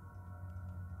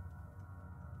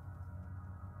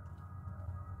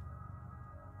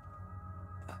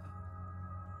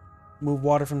 Move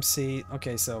water from C.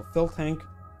 Okay, so fill tank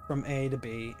from A to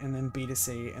B, and then B to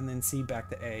C, and then C back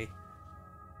to A.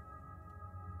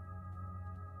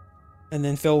 And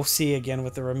then fill C again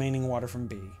with the remaining water from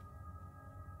B.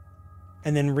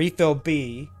 And then refill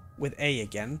B with A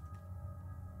again.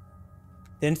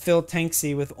 Then fill tank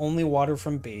C with only water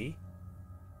from B.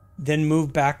 Then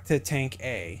move back to tank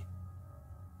A.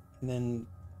 And then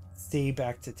C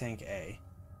back to tank A.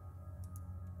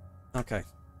 Okay.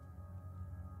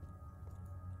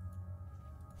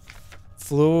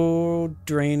 Flow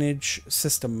drainage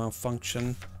system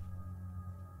malfunction.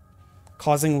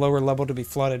 Causing lower level to be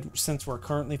flooded. Since we're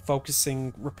currently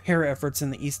focusing repair efforts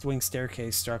in the east wing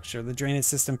staircase structure, the drainage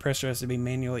system pressure has to be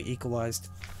manually equalized.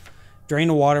 Drain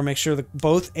the water, make sure that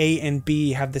both A and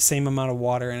B have the same amount of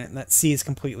water in it, and that C is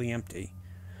completely empty.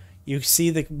 You see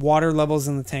the water levels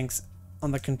in the tanks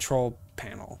on the control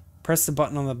panel. Press the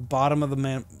button on the bottom of the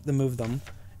map to move them.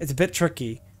 It's a bit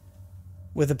tricky.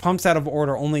 With the pumps out of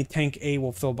order, only tank A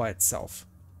will fill by itself.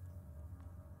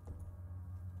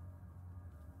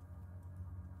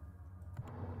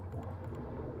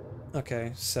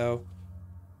 Okay, so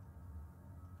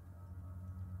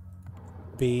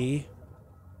B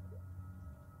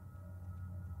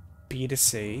to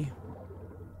C,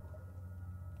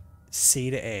 C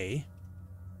to A,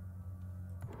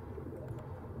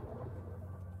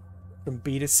 from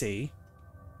B to C,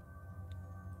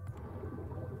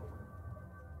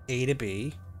 A to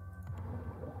B,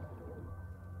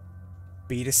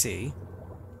 B to C,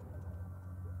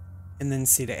 and then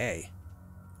C to A.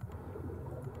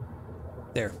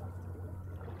 There.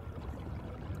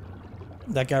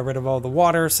 That got rid of all the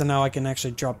water, so now I can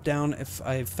actually drop down if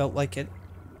I felt like it.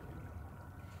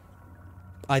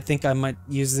 I think I might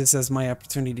use this as my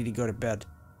opportunity to go to bed.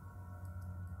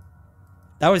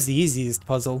 That was the easiest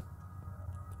puzzle.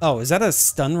 Oh, is that a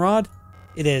stun rod?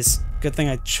 It is. Good thing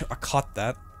I caught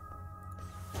that.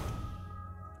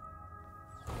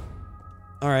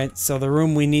 Alright, so the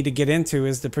room we need to get into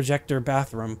is the projector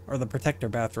bathroom, or the protector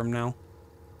bathroom now.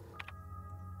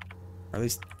 Or at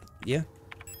least, yeah.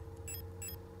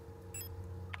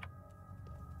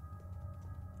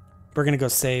 We're gonna go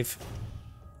save.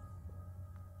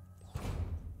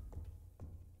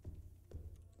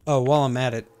 Oh, while I'm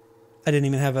at it, I didn't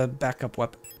even have a backup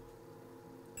weapon.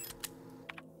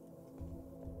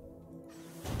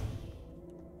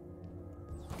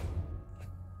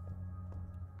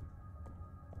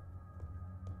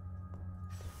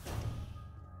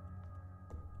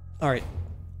 Alright.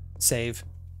 Save.